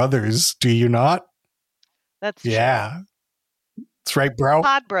 podcast brothers, do you not? That's Yeah. That's right, bro.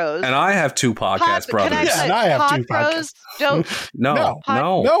 Pod Bros. And I have 2 podcast Can I brothers. Yeah, put and I have Pod 2 Bros? Don't. No.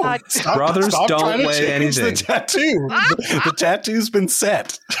 No, Pod- Brothers stop don't trying to weigh change anything. The tattoo. The tattoo's been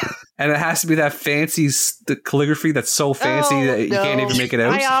set. And it has to be that fancy the calligraphy that's so fancy Oh, that you can't no. even make it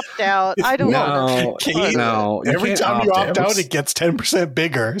out. I opt out. I don't want No, Kate, no. Every can't time you opt out, out. it gets 10%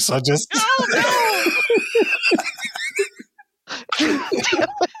 bigger. So just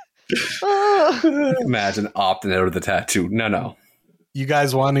Oh, Imagine opting out of the tattoo. No. You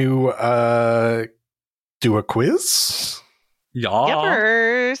guys want to do a quiz? Yeah.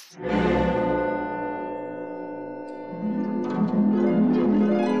 Yuppers.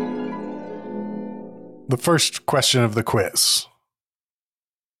 The first question of the quiz.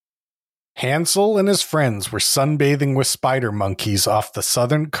 Hansel and his friends were sunbathing with spider monkeys off the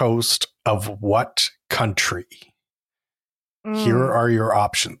southern coast of what country? Here are your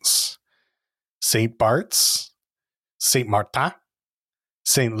options. St. Bart's, St. Martin,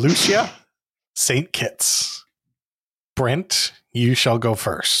 St. Lucia, St. Kitts. Brent, you shall go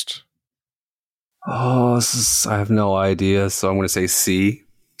first. Oh, I have no idea, so I'm going to say C.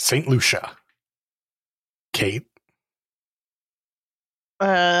 St. Lucia. Kate?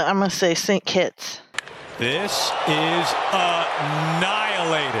 I'm going to say St. Kitts. This is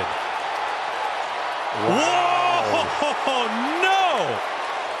annihilated. Whoa, no!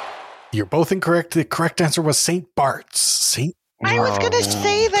 You're both incorrect. The correct answer was St. Bart's. I was going to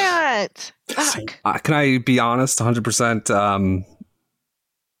say that. Fuck. Can I be honest? 100%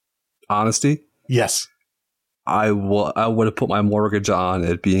 honesty? Yes. I would have put my mortgage on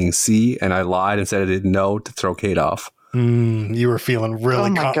it being C, and I lied and said I didn't know to throw Kate off. You were feeling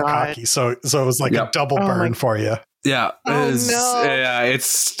really cocky, so it was like a double burn for you. Yeah. No. Yeah,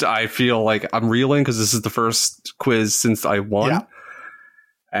 it's. I feel like I'm reeling because this is the first quiz since I won,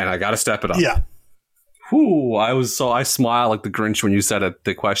 and I got to step it up. Yeah. Whew, I smiled like the Grinch when you said it,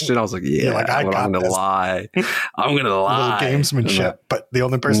 the question. I was like, yeah, like, I'm going to lie. I'm going to lie. A little gamesmanship, but the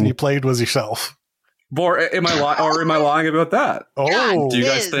only person you played was yourself. Or am I lying about that? Oh, do you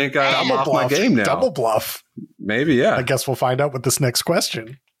guys think I'm off my game now? Double bluff. Maybe, yeah. I guess we'll find out with this next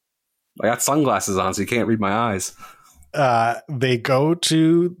question. I got sunglasses on, so you can't read my eyes. They go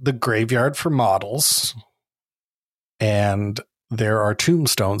to the graveyard for models, and there are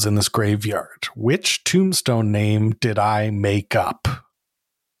tombstones in this graveyard. Which tombstone name did I make up?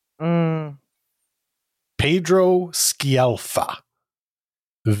 Pedro Scialfa,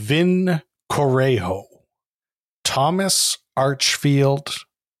 Vin Correjo, Thomas Archfield,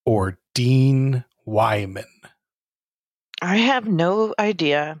 or Dean Wyman? I have no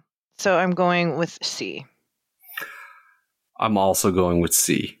idea, so I'm going with C. I'm also going with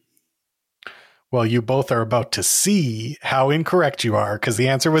C. Well, you both are about to see how incorrect you are, because the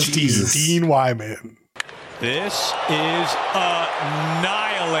answer was Dean Wyman. This is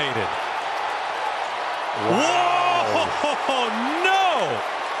annihilated. Whoa, no!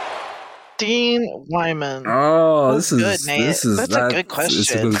 Dean Wyman. Oh, this is good, Nate. That's a good question.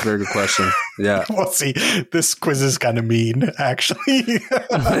 It's a very good question. Yeah. Well, see, this quiz is kind of mean, actually.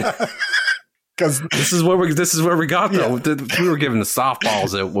 Because this is where we got though. We were given the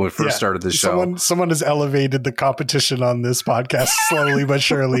softballs when we first started this show. Someone has elevated the competition on this podcast slowly but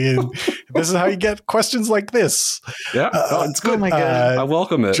surely, and this is how you get questions like this. Yeah, it's good. Oh my God. I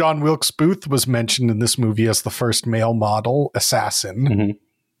welcome it. John Wilkes Booth was mentioned in this movie as the first male model assassin. Mm-hmm.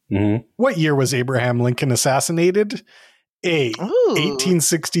 Mm-hmm. What year was Abraham Lincoln assassinated? A.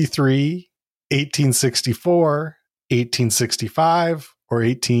 1863, 1864, 1865. Or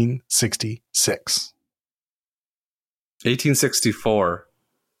 1866? 1864.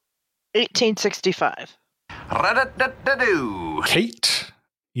 1865. Kate,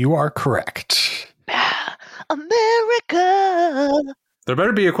 you are correct. America. There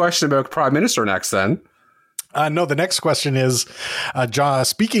better be a question about Prime Minister next then. No, the next question is,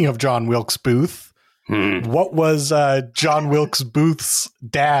 speaking of John Wilkes Booth, what was John Wilkes Booth's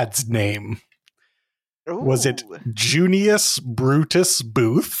dad's name? Ooh. Was it Junius Brutus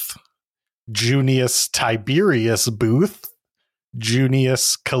Booth, Junius Tiberius Booth,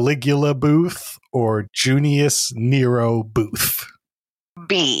 Junius Caligula Booth, or Junius Nero Booth?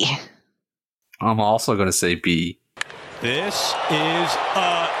 B. I'm also going to say B. This is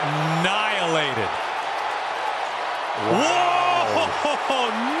annihilated. Whoa,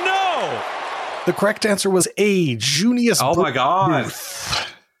 no! The correct answer was A, Junius my God. Booth.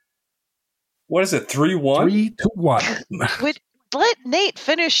 What is it, 3-1? 3-1. Let Nate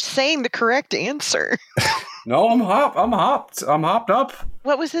finish saying the correct answer. No, I'm hopped up.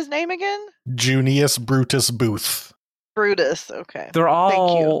 What was his name again? Junius Brutus Booth. Brutus, okay. They're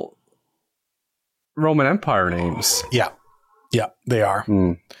all Roman Empire names. Yeah, they are.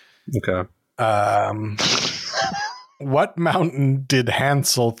 Okay. What mountain did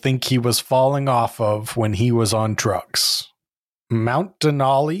Hansel think he was falling off of when he was on drugs? Mount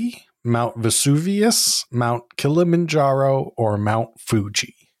Denali, Mount Vesuvius, Mount Kilimanjaro, or Mount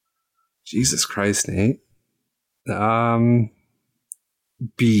Fuji? Jesus Christ, Nate.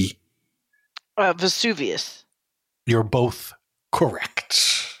 B. Vesuvius. You're both correct.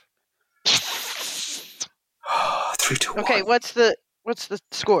 3-1. Okay, what's the What's the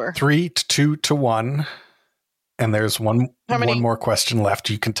score? 3-2-1. And there's one more question left.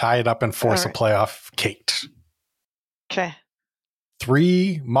 You can tie it up and force a playoff, Kate. Okay.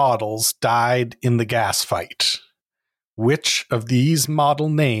 3 models died in the gas fight. Which of these model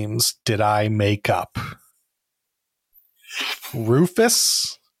names did I make up?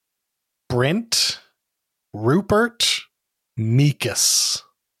 Rufus, Brent, Rupert, Meekus.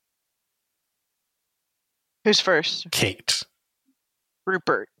 Who's first? Kate.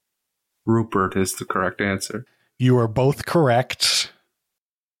 Rupert. Rupert is the correct answer. You are both correct.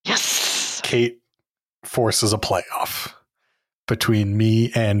 Yes. Kate forces a playoff between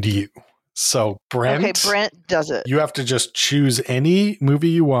me and you. So Brent, Brent does it. You have to just choose any movie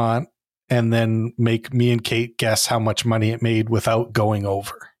you want and then make me and Kate guess how much money it made without going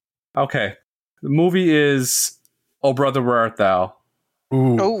over. Okay. The movie is Oh Brother, Where Art Thou?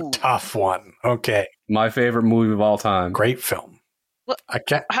 Ooh, tough one. Okay. My favorite movie of all time. Great film.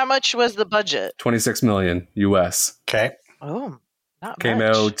 How much was the budget? $26 million US. Okay. Oh, not Came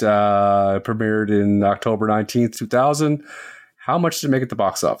much. out, premiered in October 19th, 2000. How much did it make at the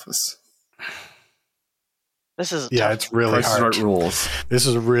box office? This is it's really hard. Right rules. This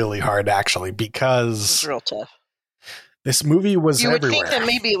is really hard, actually, because it's real tough. This movie was everywhere. You would think that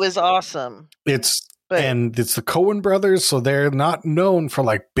maybe it was awesome. And it's the Coen brothers, so they're not known for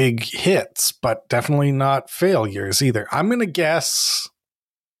like big hits, but definitely not failures either. I'm going to guess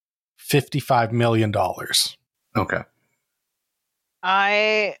 $55 million. Okay.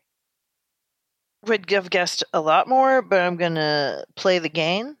 I would have guessed a lot more, but I'm going to play the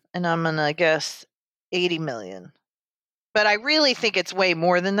game and I'm going to guess 80 million. But I really think it's way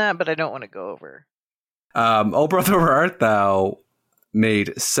more than that, but I don't want to go over. Oh Brother, Where Art Thou made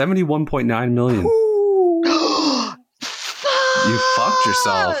 $71.9 million. You fucked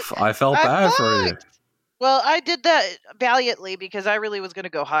yourself. I felt bad for you. Well, I did that valiantly because I really was going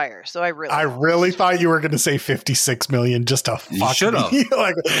to go higher. So I really thought you were going to say 56 million just to fuck you should have.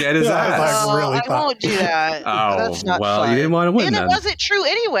 Like, get his ass. I won't do that. That's not well, fun. you didn't want to win. And then. it wasn't true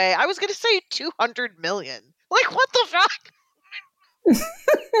anyway. I was going to say 200 million. Like, what the fuck?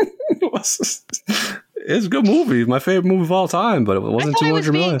 It's a good movie. My favorite movie of all time, but it wasn't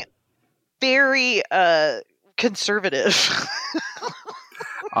 200 million. Very conservative.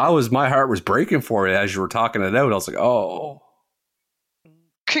 My heart was breaking for you as you were talking it out. I was like, oh.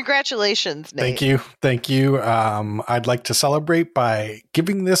 Congratulations, Nate. Thank you. I'd like to celebrate by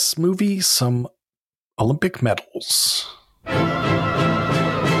giving this movie some Olympic medals.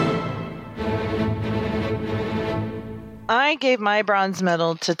 I gave my bronze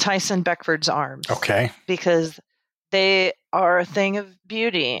medal to Tyson Beckford's arms. Okay. Because they are a thing of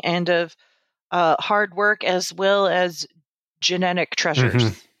beauty and of hard work as well as genetic treasures.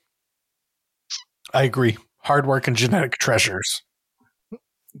 Mm-hmm. I agree. Hard work and genetic treasures.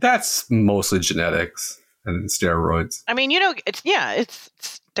 That's mostly genetics and steroids. I mean, it's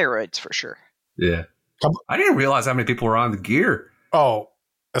steroids for sure. Yeah. I didn't realize how many people were on the gear. Oh,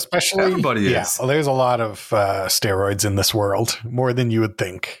 especially everybody is. Well, there's a lot of steroids in this world, more than you would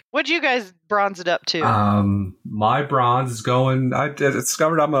think. What'd you guys bronze it up to? My bronze is going. I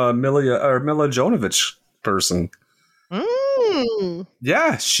discovered I'm a Mila Jovovich person.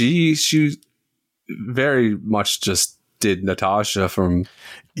 Yeah, she very much just did Natasha from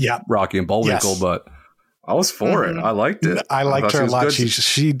Rocky and Bullwinkle, but I was for it. I liked it. I liked her a lot.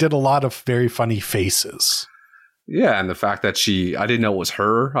 She did a lot of very funny faces. Yeah, and the fact that I didn't know it was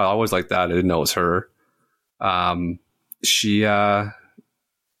her. I always liked that. I didn't know it was her. She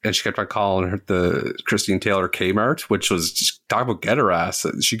kept on calling her the Christine Taylor Kmart, which was just talk about get her ass.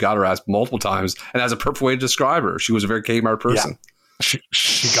 She got her ass multiple times, and that's a perfect way to describe her. She was a very Kmart person. Yeah,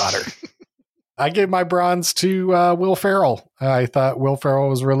 she got her. I gave my bronze to Will Ferrell. I thought Will Ferrell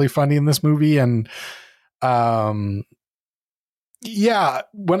was really funny in this movie, and when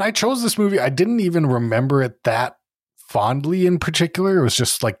I chose this movie, I didn't even remember it that fondly in particular. It was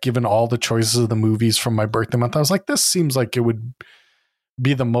just like, given all the choices of the movies from my birthday month, I was like, this seems like it would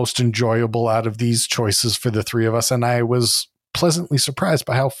be the most enjoyable out of these choices for the three of us. And I was pleasantly surprised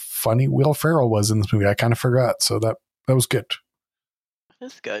by how funny Will Ferrell was in this movie. I kind of forgot. So that was good.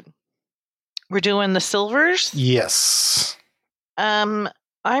 That's good. We're doing the silvers? Yes.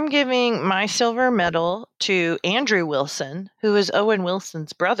 I'm giving my silver medal to Andrew Wilson, who is Owen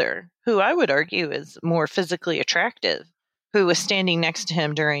Wilson's brother, who I would argue is more physically attractive, who was standing next to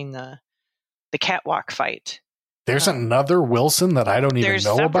him during the catwalk fight. There's another Wilson that I don't even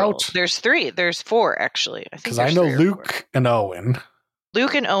know about. There's 3. There's 4, actually. Because I know Luke and Owen.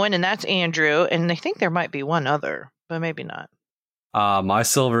 Luke and Owen, and that's Andrew. And I think there might be one other, but maybe not. My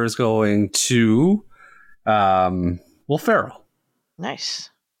silver is going to Will Ferrell. Nice.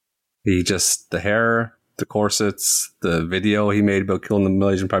 He just, the hair, the corsets, the video he made about killing the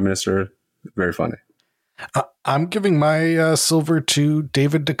Malaysian prime minister, very funny. I'm giving my silver to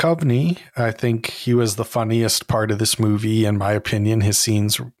David Duchovny. I think he was the funniest part of this movie. In my opinion, his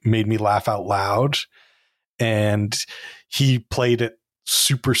scenes made me laugh out loud. And he played it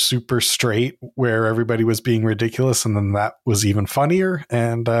super, super straight where everybody was being ridiculous. And then that was even funnier.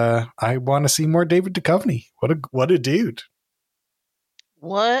 And I want to see more David Duchovny. What a dude.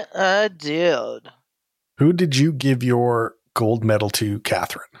 What a dude. Who did you give your gold medal to,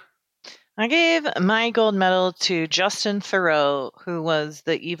 Catherine? I gave my gold medal to Justin Theroux, who was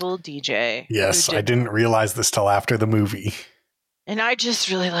the evil DJ. Yes, I didn't realize this till after the movie. And I just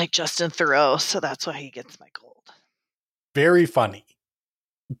really like Justin Theroux, so that's why he gets my gold. Very funny.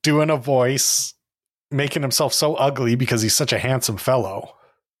 Doing a voice, making himself so ugly because he's such a handsome fellow.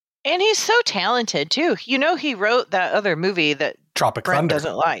 And he's so talented, too. You know, he wrote that other movie that Tropic Brent Thunder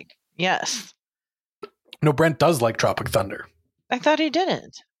doesn't like. Yes. No, Brent does like Tropic Thunder. I thought he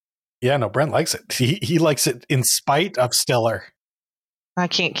didn't. Yeah, no, Brent likes it. He likes it in spite of Stiller. I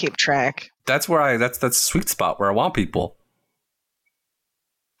can't keep track. That's where that's the sweet spot where I want people.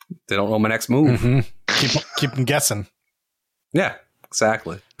 They don't know my next move. Mm-hmm. Keep them guessing. Yeah,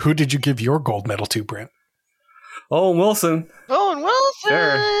 exactly. Who did you give your gold medal to, Brent? Owen Wilson. Owen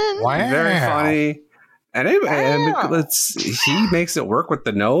Wilson. Wow. Very funny. And he makes it work with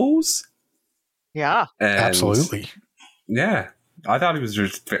the nose. Yeah. And absolutely. Yeah. I thought he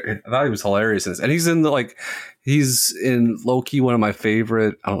was hilarious in this. And he's in he's in low key one of my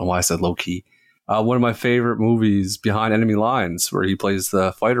favorite, I don't know why I said low key. One of my favorite movies, Behind Enemy Lines, where he plays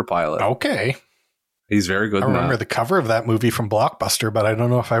the fighter pilot. Okay. He's very good. I remember the cover of that movie from Blockbuster, but I don't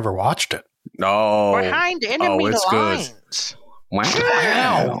know if I ever watched it. No. Behind Enemy Lines. Good. Wow.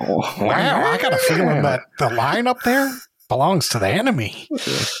 I got a feeling that the line up there belongs to the enemy.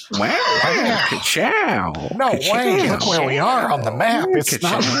 Wow. Ka-chow. No way. Look where we are on the map. It's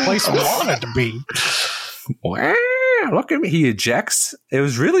not the place we wanted to be. Wow. Look at me. He ejects. It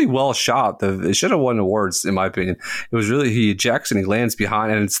was really well shot. It should have won awards, in my opinion. It was really, he ejects and he lands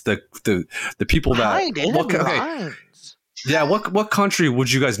behind, and it's the people behind that. Yeah, what country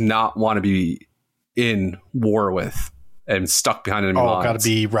would you guys not want to be in war with and stuck behind enemy lines? Oh, got to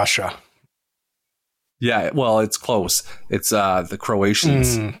be Russia. Yeah, well, it's close. It's the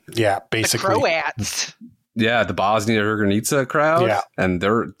Croatians. Yeah, basically. The Croats. Yeah, the Bosnia-Herzegovina crowd. Yeah. And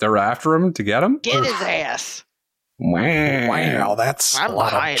they're after him to get him. Get his ass. Wow, that's a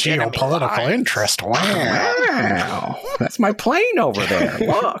lot of geopolitical interest. Wow. That's my plane over there.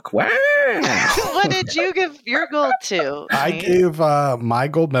 Look, wow. What did you give your gold to? I gave my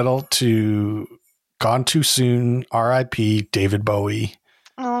gold medal to Gone Too Soon, R.I.P. David Bowie.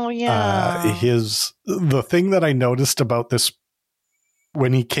 Oh, yeah. The thing that I noticed about this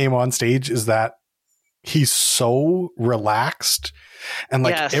when he came on stage is that he's so relaxed. And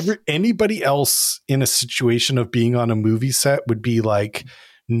like anybody else in a situation of being on a movie set would be like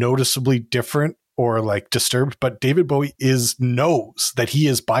noticeably different or like disturbed. But David Bowie knows that he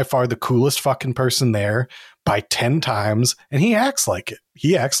is by far the coolest fucking person there by 10 times. And he acts like it.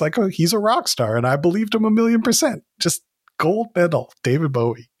 He acts like he's a rock star. And I believed him 1,000,000%. Just gold medal, David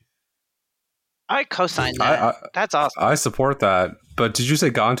Bowie. I co-signed that. That's awesome. I support that. But did you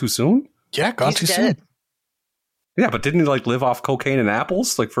say Gone Too Soon? Yeah, Gone Too Soon. Yeah, but didn't he like live off cocaine and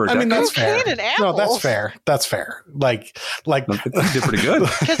apples like for a decade? I mean, that's cocaine fair. And apples? No, that's fair. That's fair. Like he did pretty good.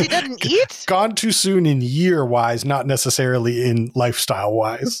 Because he didn't eat? Gone Too Soon in year-wise, not necessarily in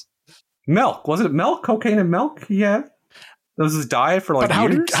lifestyle-wise. Milk. Was it milk? Cocaine and milk? Yeah. That was his diet for like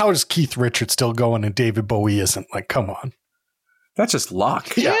years? How is Keith Richards still going and David Bowie isn't? Like, come on. That's just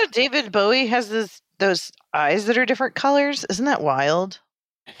luck. You know David Bowie has those eyes that are different colors? Isn't that wild?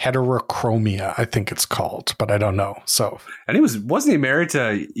 Heterochromia, I think it's called, but I don't know. So, and wasn't he married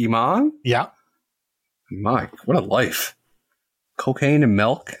to Iman? Yeah. Mike, what a life. Cocaine and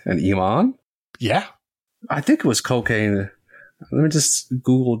milk and Iman? Yeah. I think it was cocaine. Let me just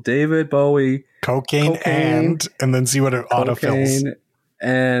Google David Bowie. Cocaine and then see what it autofills.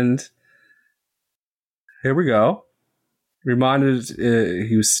 And here we go. Reminded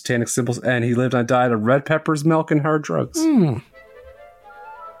he was satanic symbols, and he lived on a diet of red peppers, milk, and hard drugs.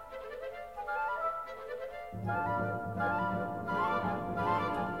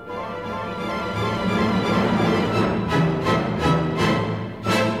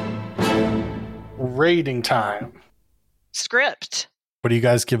 Rating time. Script. What do you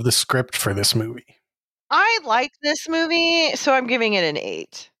guys give the script for this movie? I like this movie, so I'm giving it an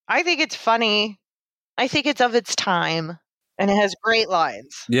 8. I think it's funny. I think it's of its time, and it has great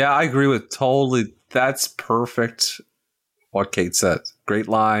lines. Yeah, I agree with totally. That's perfect what Kate said. Great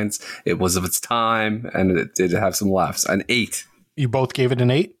lines. It was of its time, and it did have some laughs. An 8. You both gave it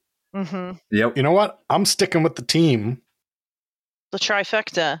an 8? Mm-hmm. Yep. You know what? I'm sticking with the team. The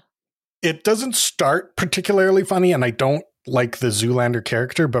trifecta. It doesn't start particularly funny, and I don't like the Zoolander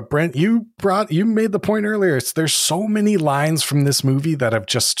character, but Brent, you made the point earlier. There's so many lines from this movie that have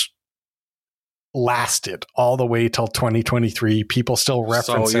just lasted all the way till 2023. People still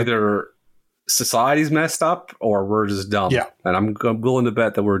reference so it. Either society's messed up or we're just dumb. Yeah. And I'm willing to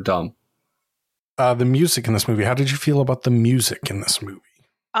bet that we're dumb. The music in this movie. How did you feel about the music in this movie?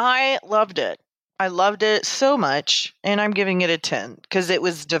 I loved it. I loved it so much, and I'm giving it a 10 because it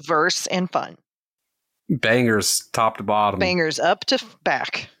was diverse and fun. Bangers top to bottom. Bangers up to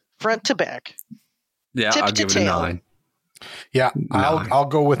back, front to back. Yeah, tip I'll to give it tail. a 9. Yeah, 9. I'll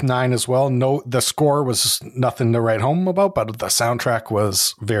go with 9 as well. No, the score was nothing to write home about, but the soundtrack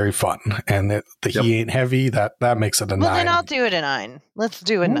was very fun, and He Ain't Heavy, that makes it a 9. Well, then I'll do it a 9. Let's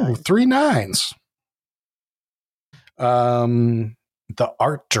do a 9. 3 9s. The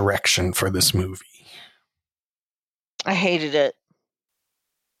art direction for this movie. I hated it.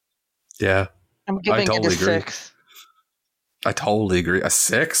 Yeah. I'm giving totally it a agree. 6. I totally agree. A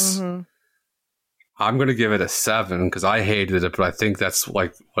 6? Mm-hmm. I'm going to give it a 7 because I hated it, but I think that's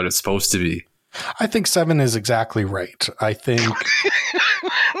like what it's supposed to be. I think 7 is exactly right. I think.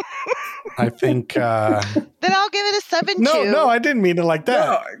 Then I'll give it a 7 too. No, I didn't mean it like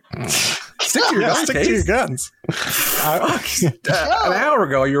that. No. Stick to your guns. Stick to your guns. An hour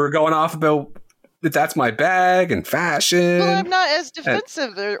ago, you were going off about that that's my bag and fashion. Well, I'm not as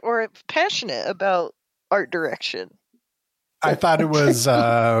defensive or passionate about art direction. I thought it was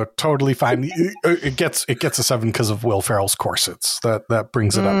totally fine. It gets a 7 because of Will Ferrell's corsets. That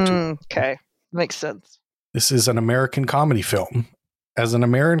brings it up to. Okay, makes sense. This is an American comedy film. As an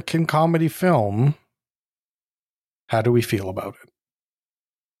American comedy film, how do we feel about it?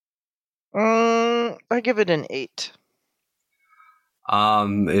 I give it an 8.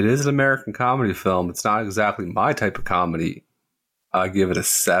 It is an American comedy film. It's not exactly my type of comedy. I give it a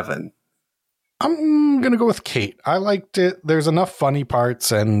 7. I'm going to go with Kate. I liked it. There's enough funny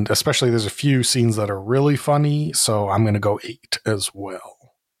parts, and especially there's a few scenes that are really funny, so I'm going to go 8 as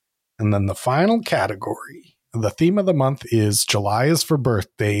well. And then the final category, the theme of the month is July is for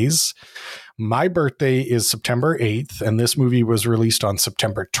birthdays. My birthday is September 8th, and this movie was released on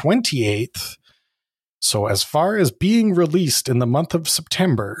September 28th. So as far as being released in the month of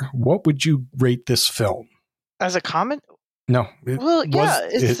September, what would you rate this film? As a comment? No.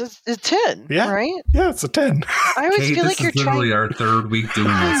 It's a 10, yeah, right? Yeah, it's a 10. I always Kate, feel like you're trying. This is literally our third week doing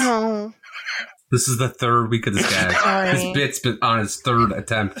I this. know. This is the third week of this gag. Sorry. This bit's been on its third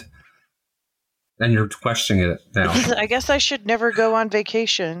attempt. And you're questioning it now. I guess I should never go on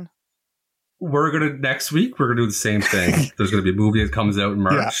vacation. Next week, we're gonna do the same thing. There's gonna be a movie that comes out in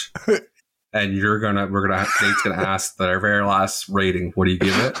March. Yeah. And Nate's gonna ask that our very last rating. What do you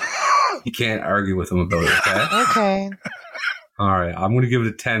give it? You can't argue with him about it, okay? Okay. All right. I'm gonna give it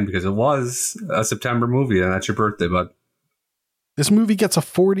a 10 because it was a September movie, and that's your birthday, bud. This movie gets a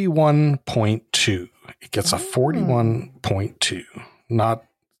 41.2. It gets a 41.2. Not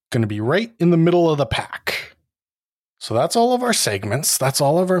going to be right in the middle of the pack. So that's all of our segments. That's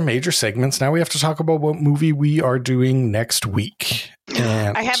all of our major segments. Now we have to talk about what movie we are doing next week.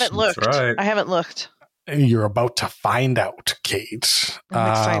 And I haven't looked. Right. I haven't looked. You're about to find out, Kate.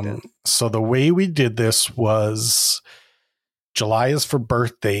 I'm excited. So the way we did this was July is for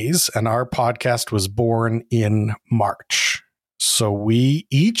birthdays, and our podcast was born in March. So we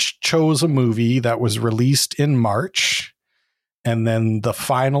each chose a movie that was released in March. And then the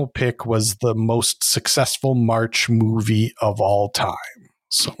final pick was the most successful March movie of all time.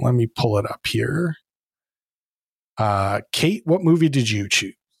 So let me pull it up here. Kate, what movie did you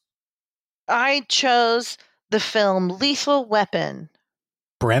choose? I chose the film Lethal Weapon.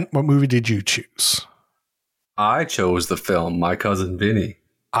 Brent, what movie did you choose? I chose the film My Cousin Vinny.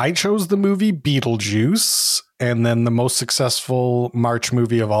 I chose the movie Beetlejuice, and then the most successful March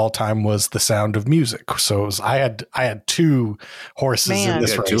movie of all time was The Sound of Music. So I had two horses in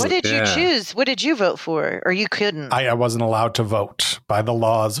this race. What did you choose? What did you vote for? Or you couldn't? I wasn't allowed to vote by the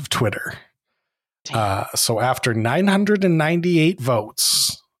laws of Twitter. So after 998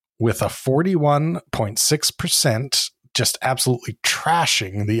 votes, with a 41.6%, just absolutely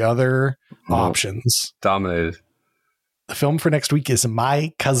trashing the other options. Dominated. The film for next week is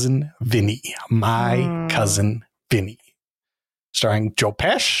My Cousin Vinny. My Cousin Vinny. Starring Joe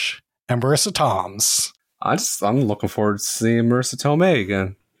Pesci and Marissa Toms. I'm looking forward to seeing Marissa Tomei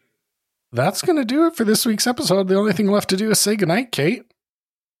again. That's going to do it for this week's episode. The only thing left to do is say goodnight, Kate.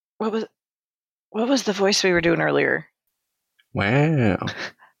 What was the voice we were doing earlier? Wow.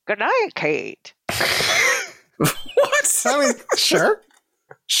 Good night, Kate. What? I mean, sure.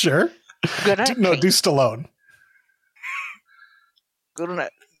 Good night, No, Kate. do Stallone. Good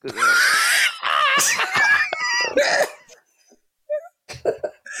night. Good night.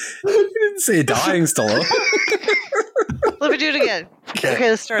 You didn't say dying, Stallone. Let me do it again. Okay,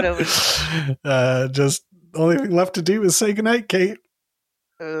 let's start over. Just the only thing left to do is say goodnight, Kate.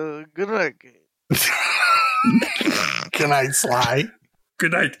 Good night, Kate. Good night, Sly.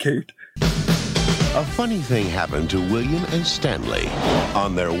 Good night, Kate. A funny thing happened to William and Stanley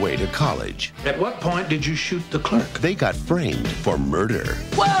on their way to college. At what point did you shoot the clerk? They got framed for murder.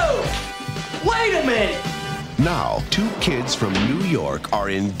 Whoa! Wait a minute! Now, 2 kids from New York are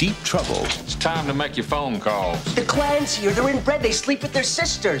in deep trouble. It's time to make your phone calls. The clan's here. They're inbred. They sleep with their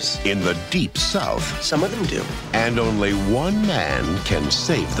sisters. In the deep south. Some of them do. And only one man can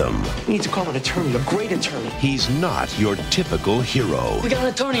save them. We need to call an attorney, a great attorney. He's not your typical hero. We got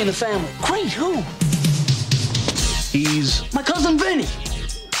an attorney in the family. Great, who? He's my cousin Vinny.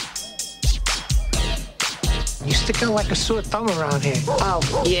 You stick out like a sore thumb around here. Oh,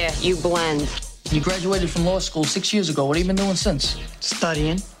 yeah, you blend. You graduated from law school 6 years ago. What have you been doing since?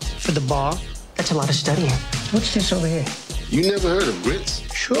 Studying for the bar. That's a lot of studying. What's this over here? You never heard of grits?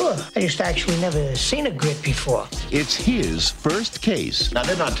 Sure. I just actually never seen a grit before. It's his first case. Now,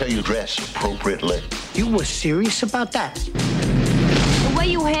 didn't I tell you to dress appropriately? You were serious about that? The way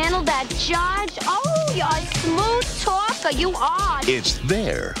you handled that, Judge. Oh, you're a smooth talker. You are. It's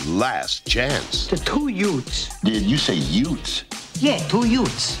their last chance. The 2 Utes. Did you say Utes? Yeah, 2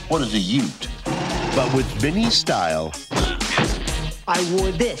 Utes. What is a Ute? But with Vinny's style, I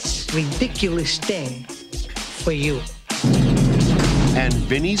wore this ridiculous thing for you. And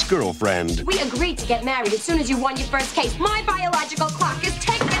Vinny's girlfriend. We agreed to get married as soon as you won your first case. My biological clock is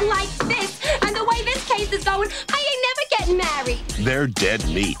ticking like this. And the way this case is going, I ain't never getting married. They're dead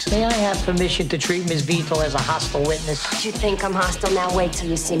meat. May I have permission to treat Miss Vito as a hostile witness? You think I'm hostile? Now wait till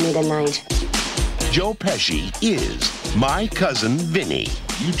you see me tonight. Joe Pesci is My Cousin Vinny.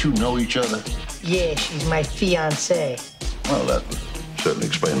 You 2 know each other? Yeah, she's my fiancée. Well, that would certainly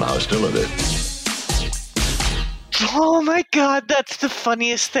explain the hostility. Oh my God, that's the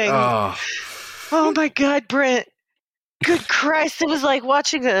funniest thing. Oh my God, Brent. Good Christ, it was like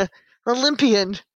watching a Olympian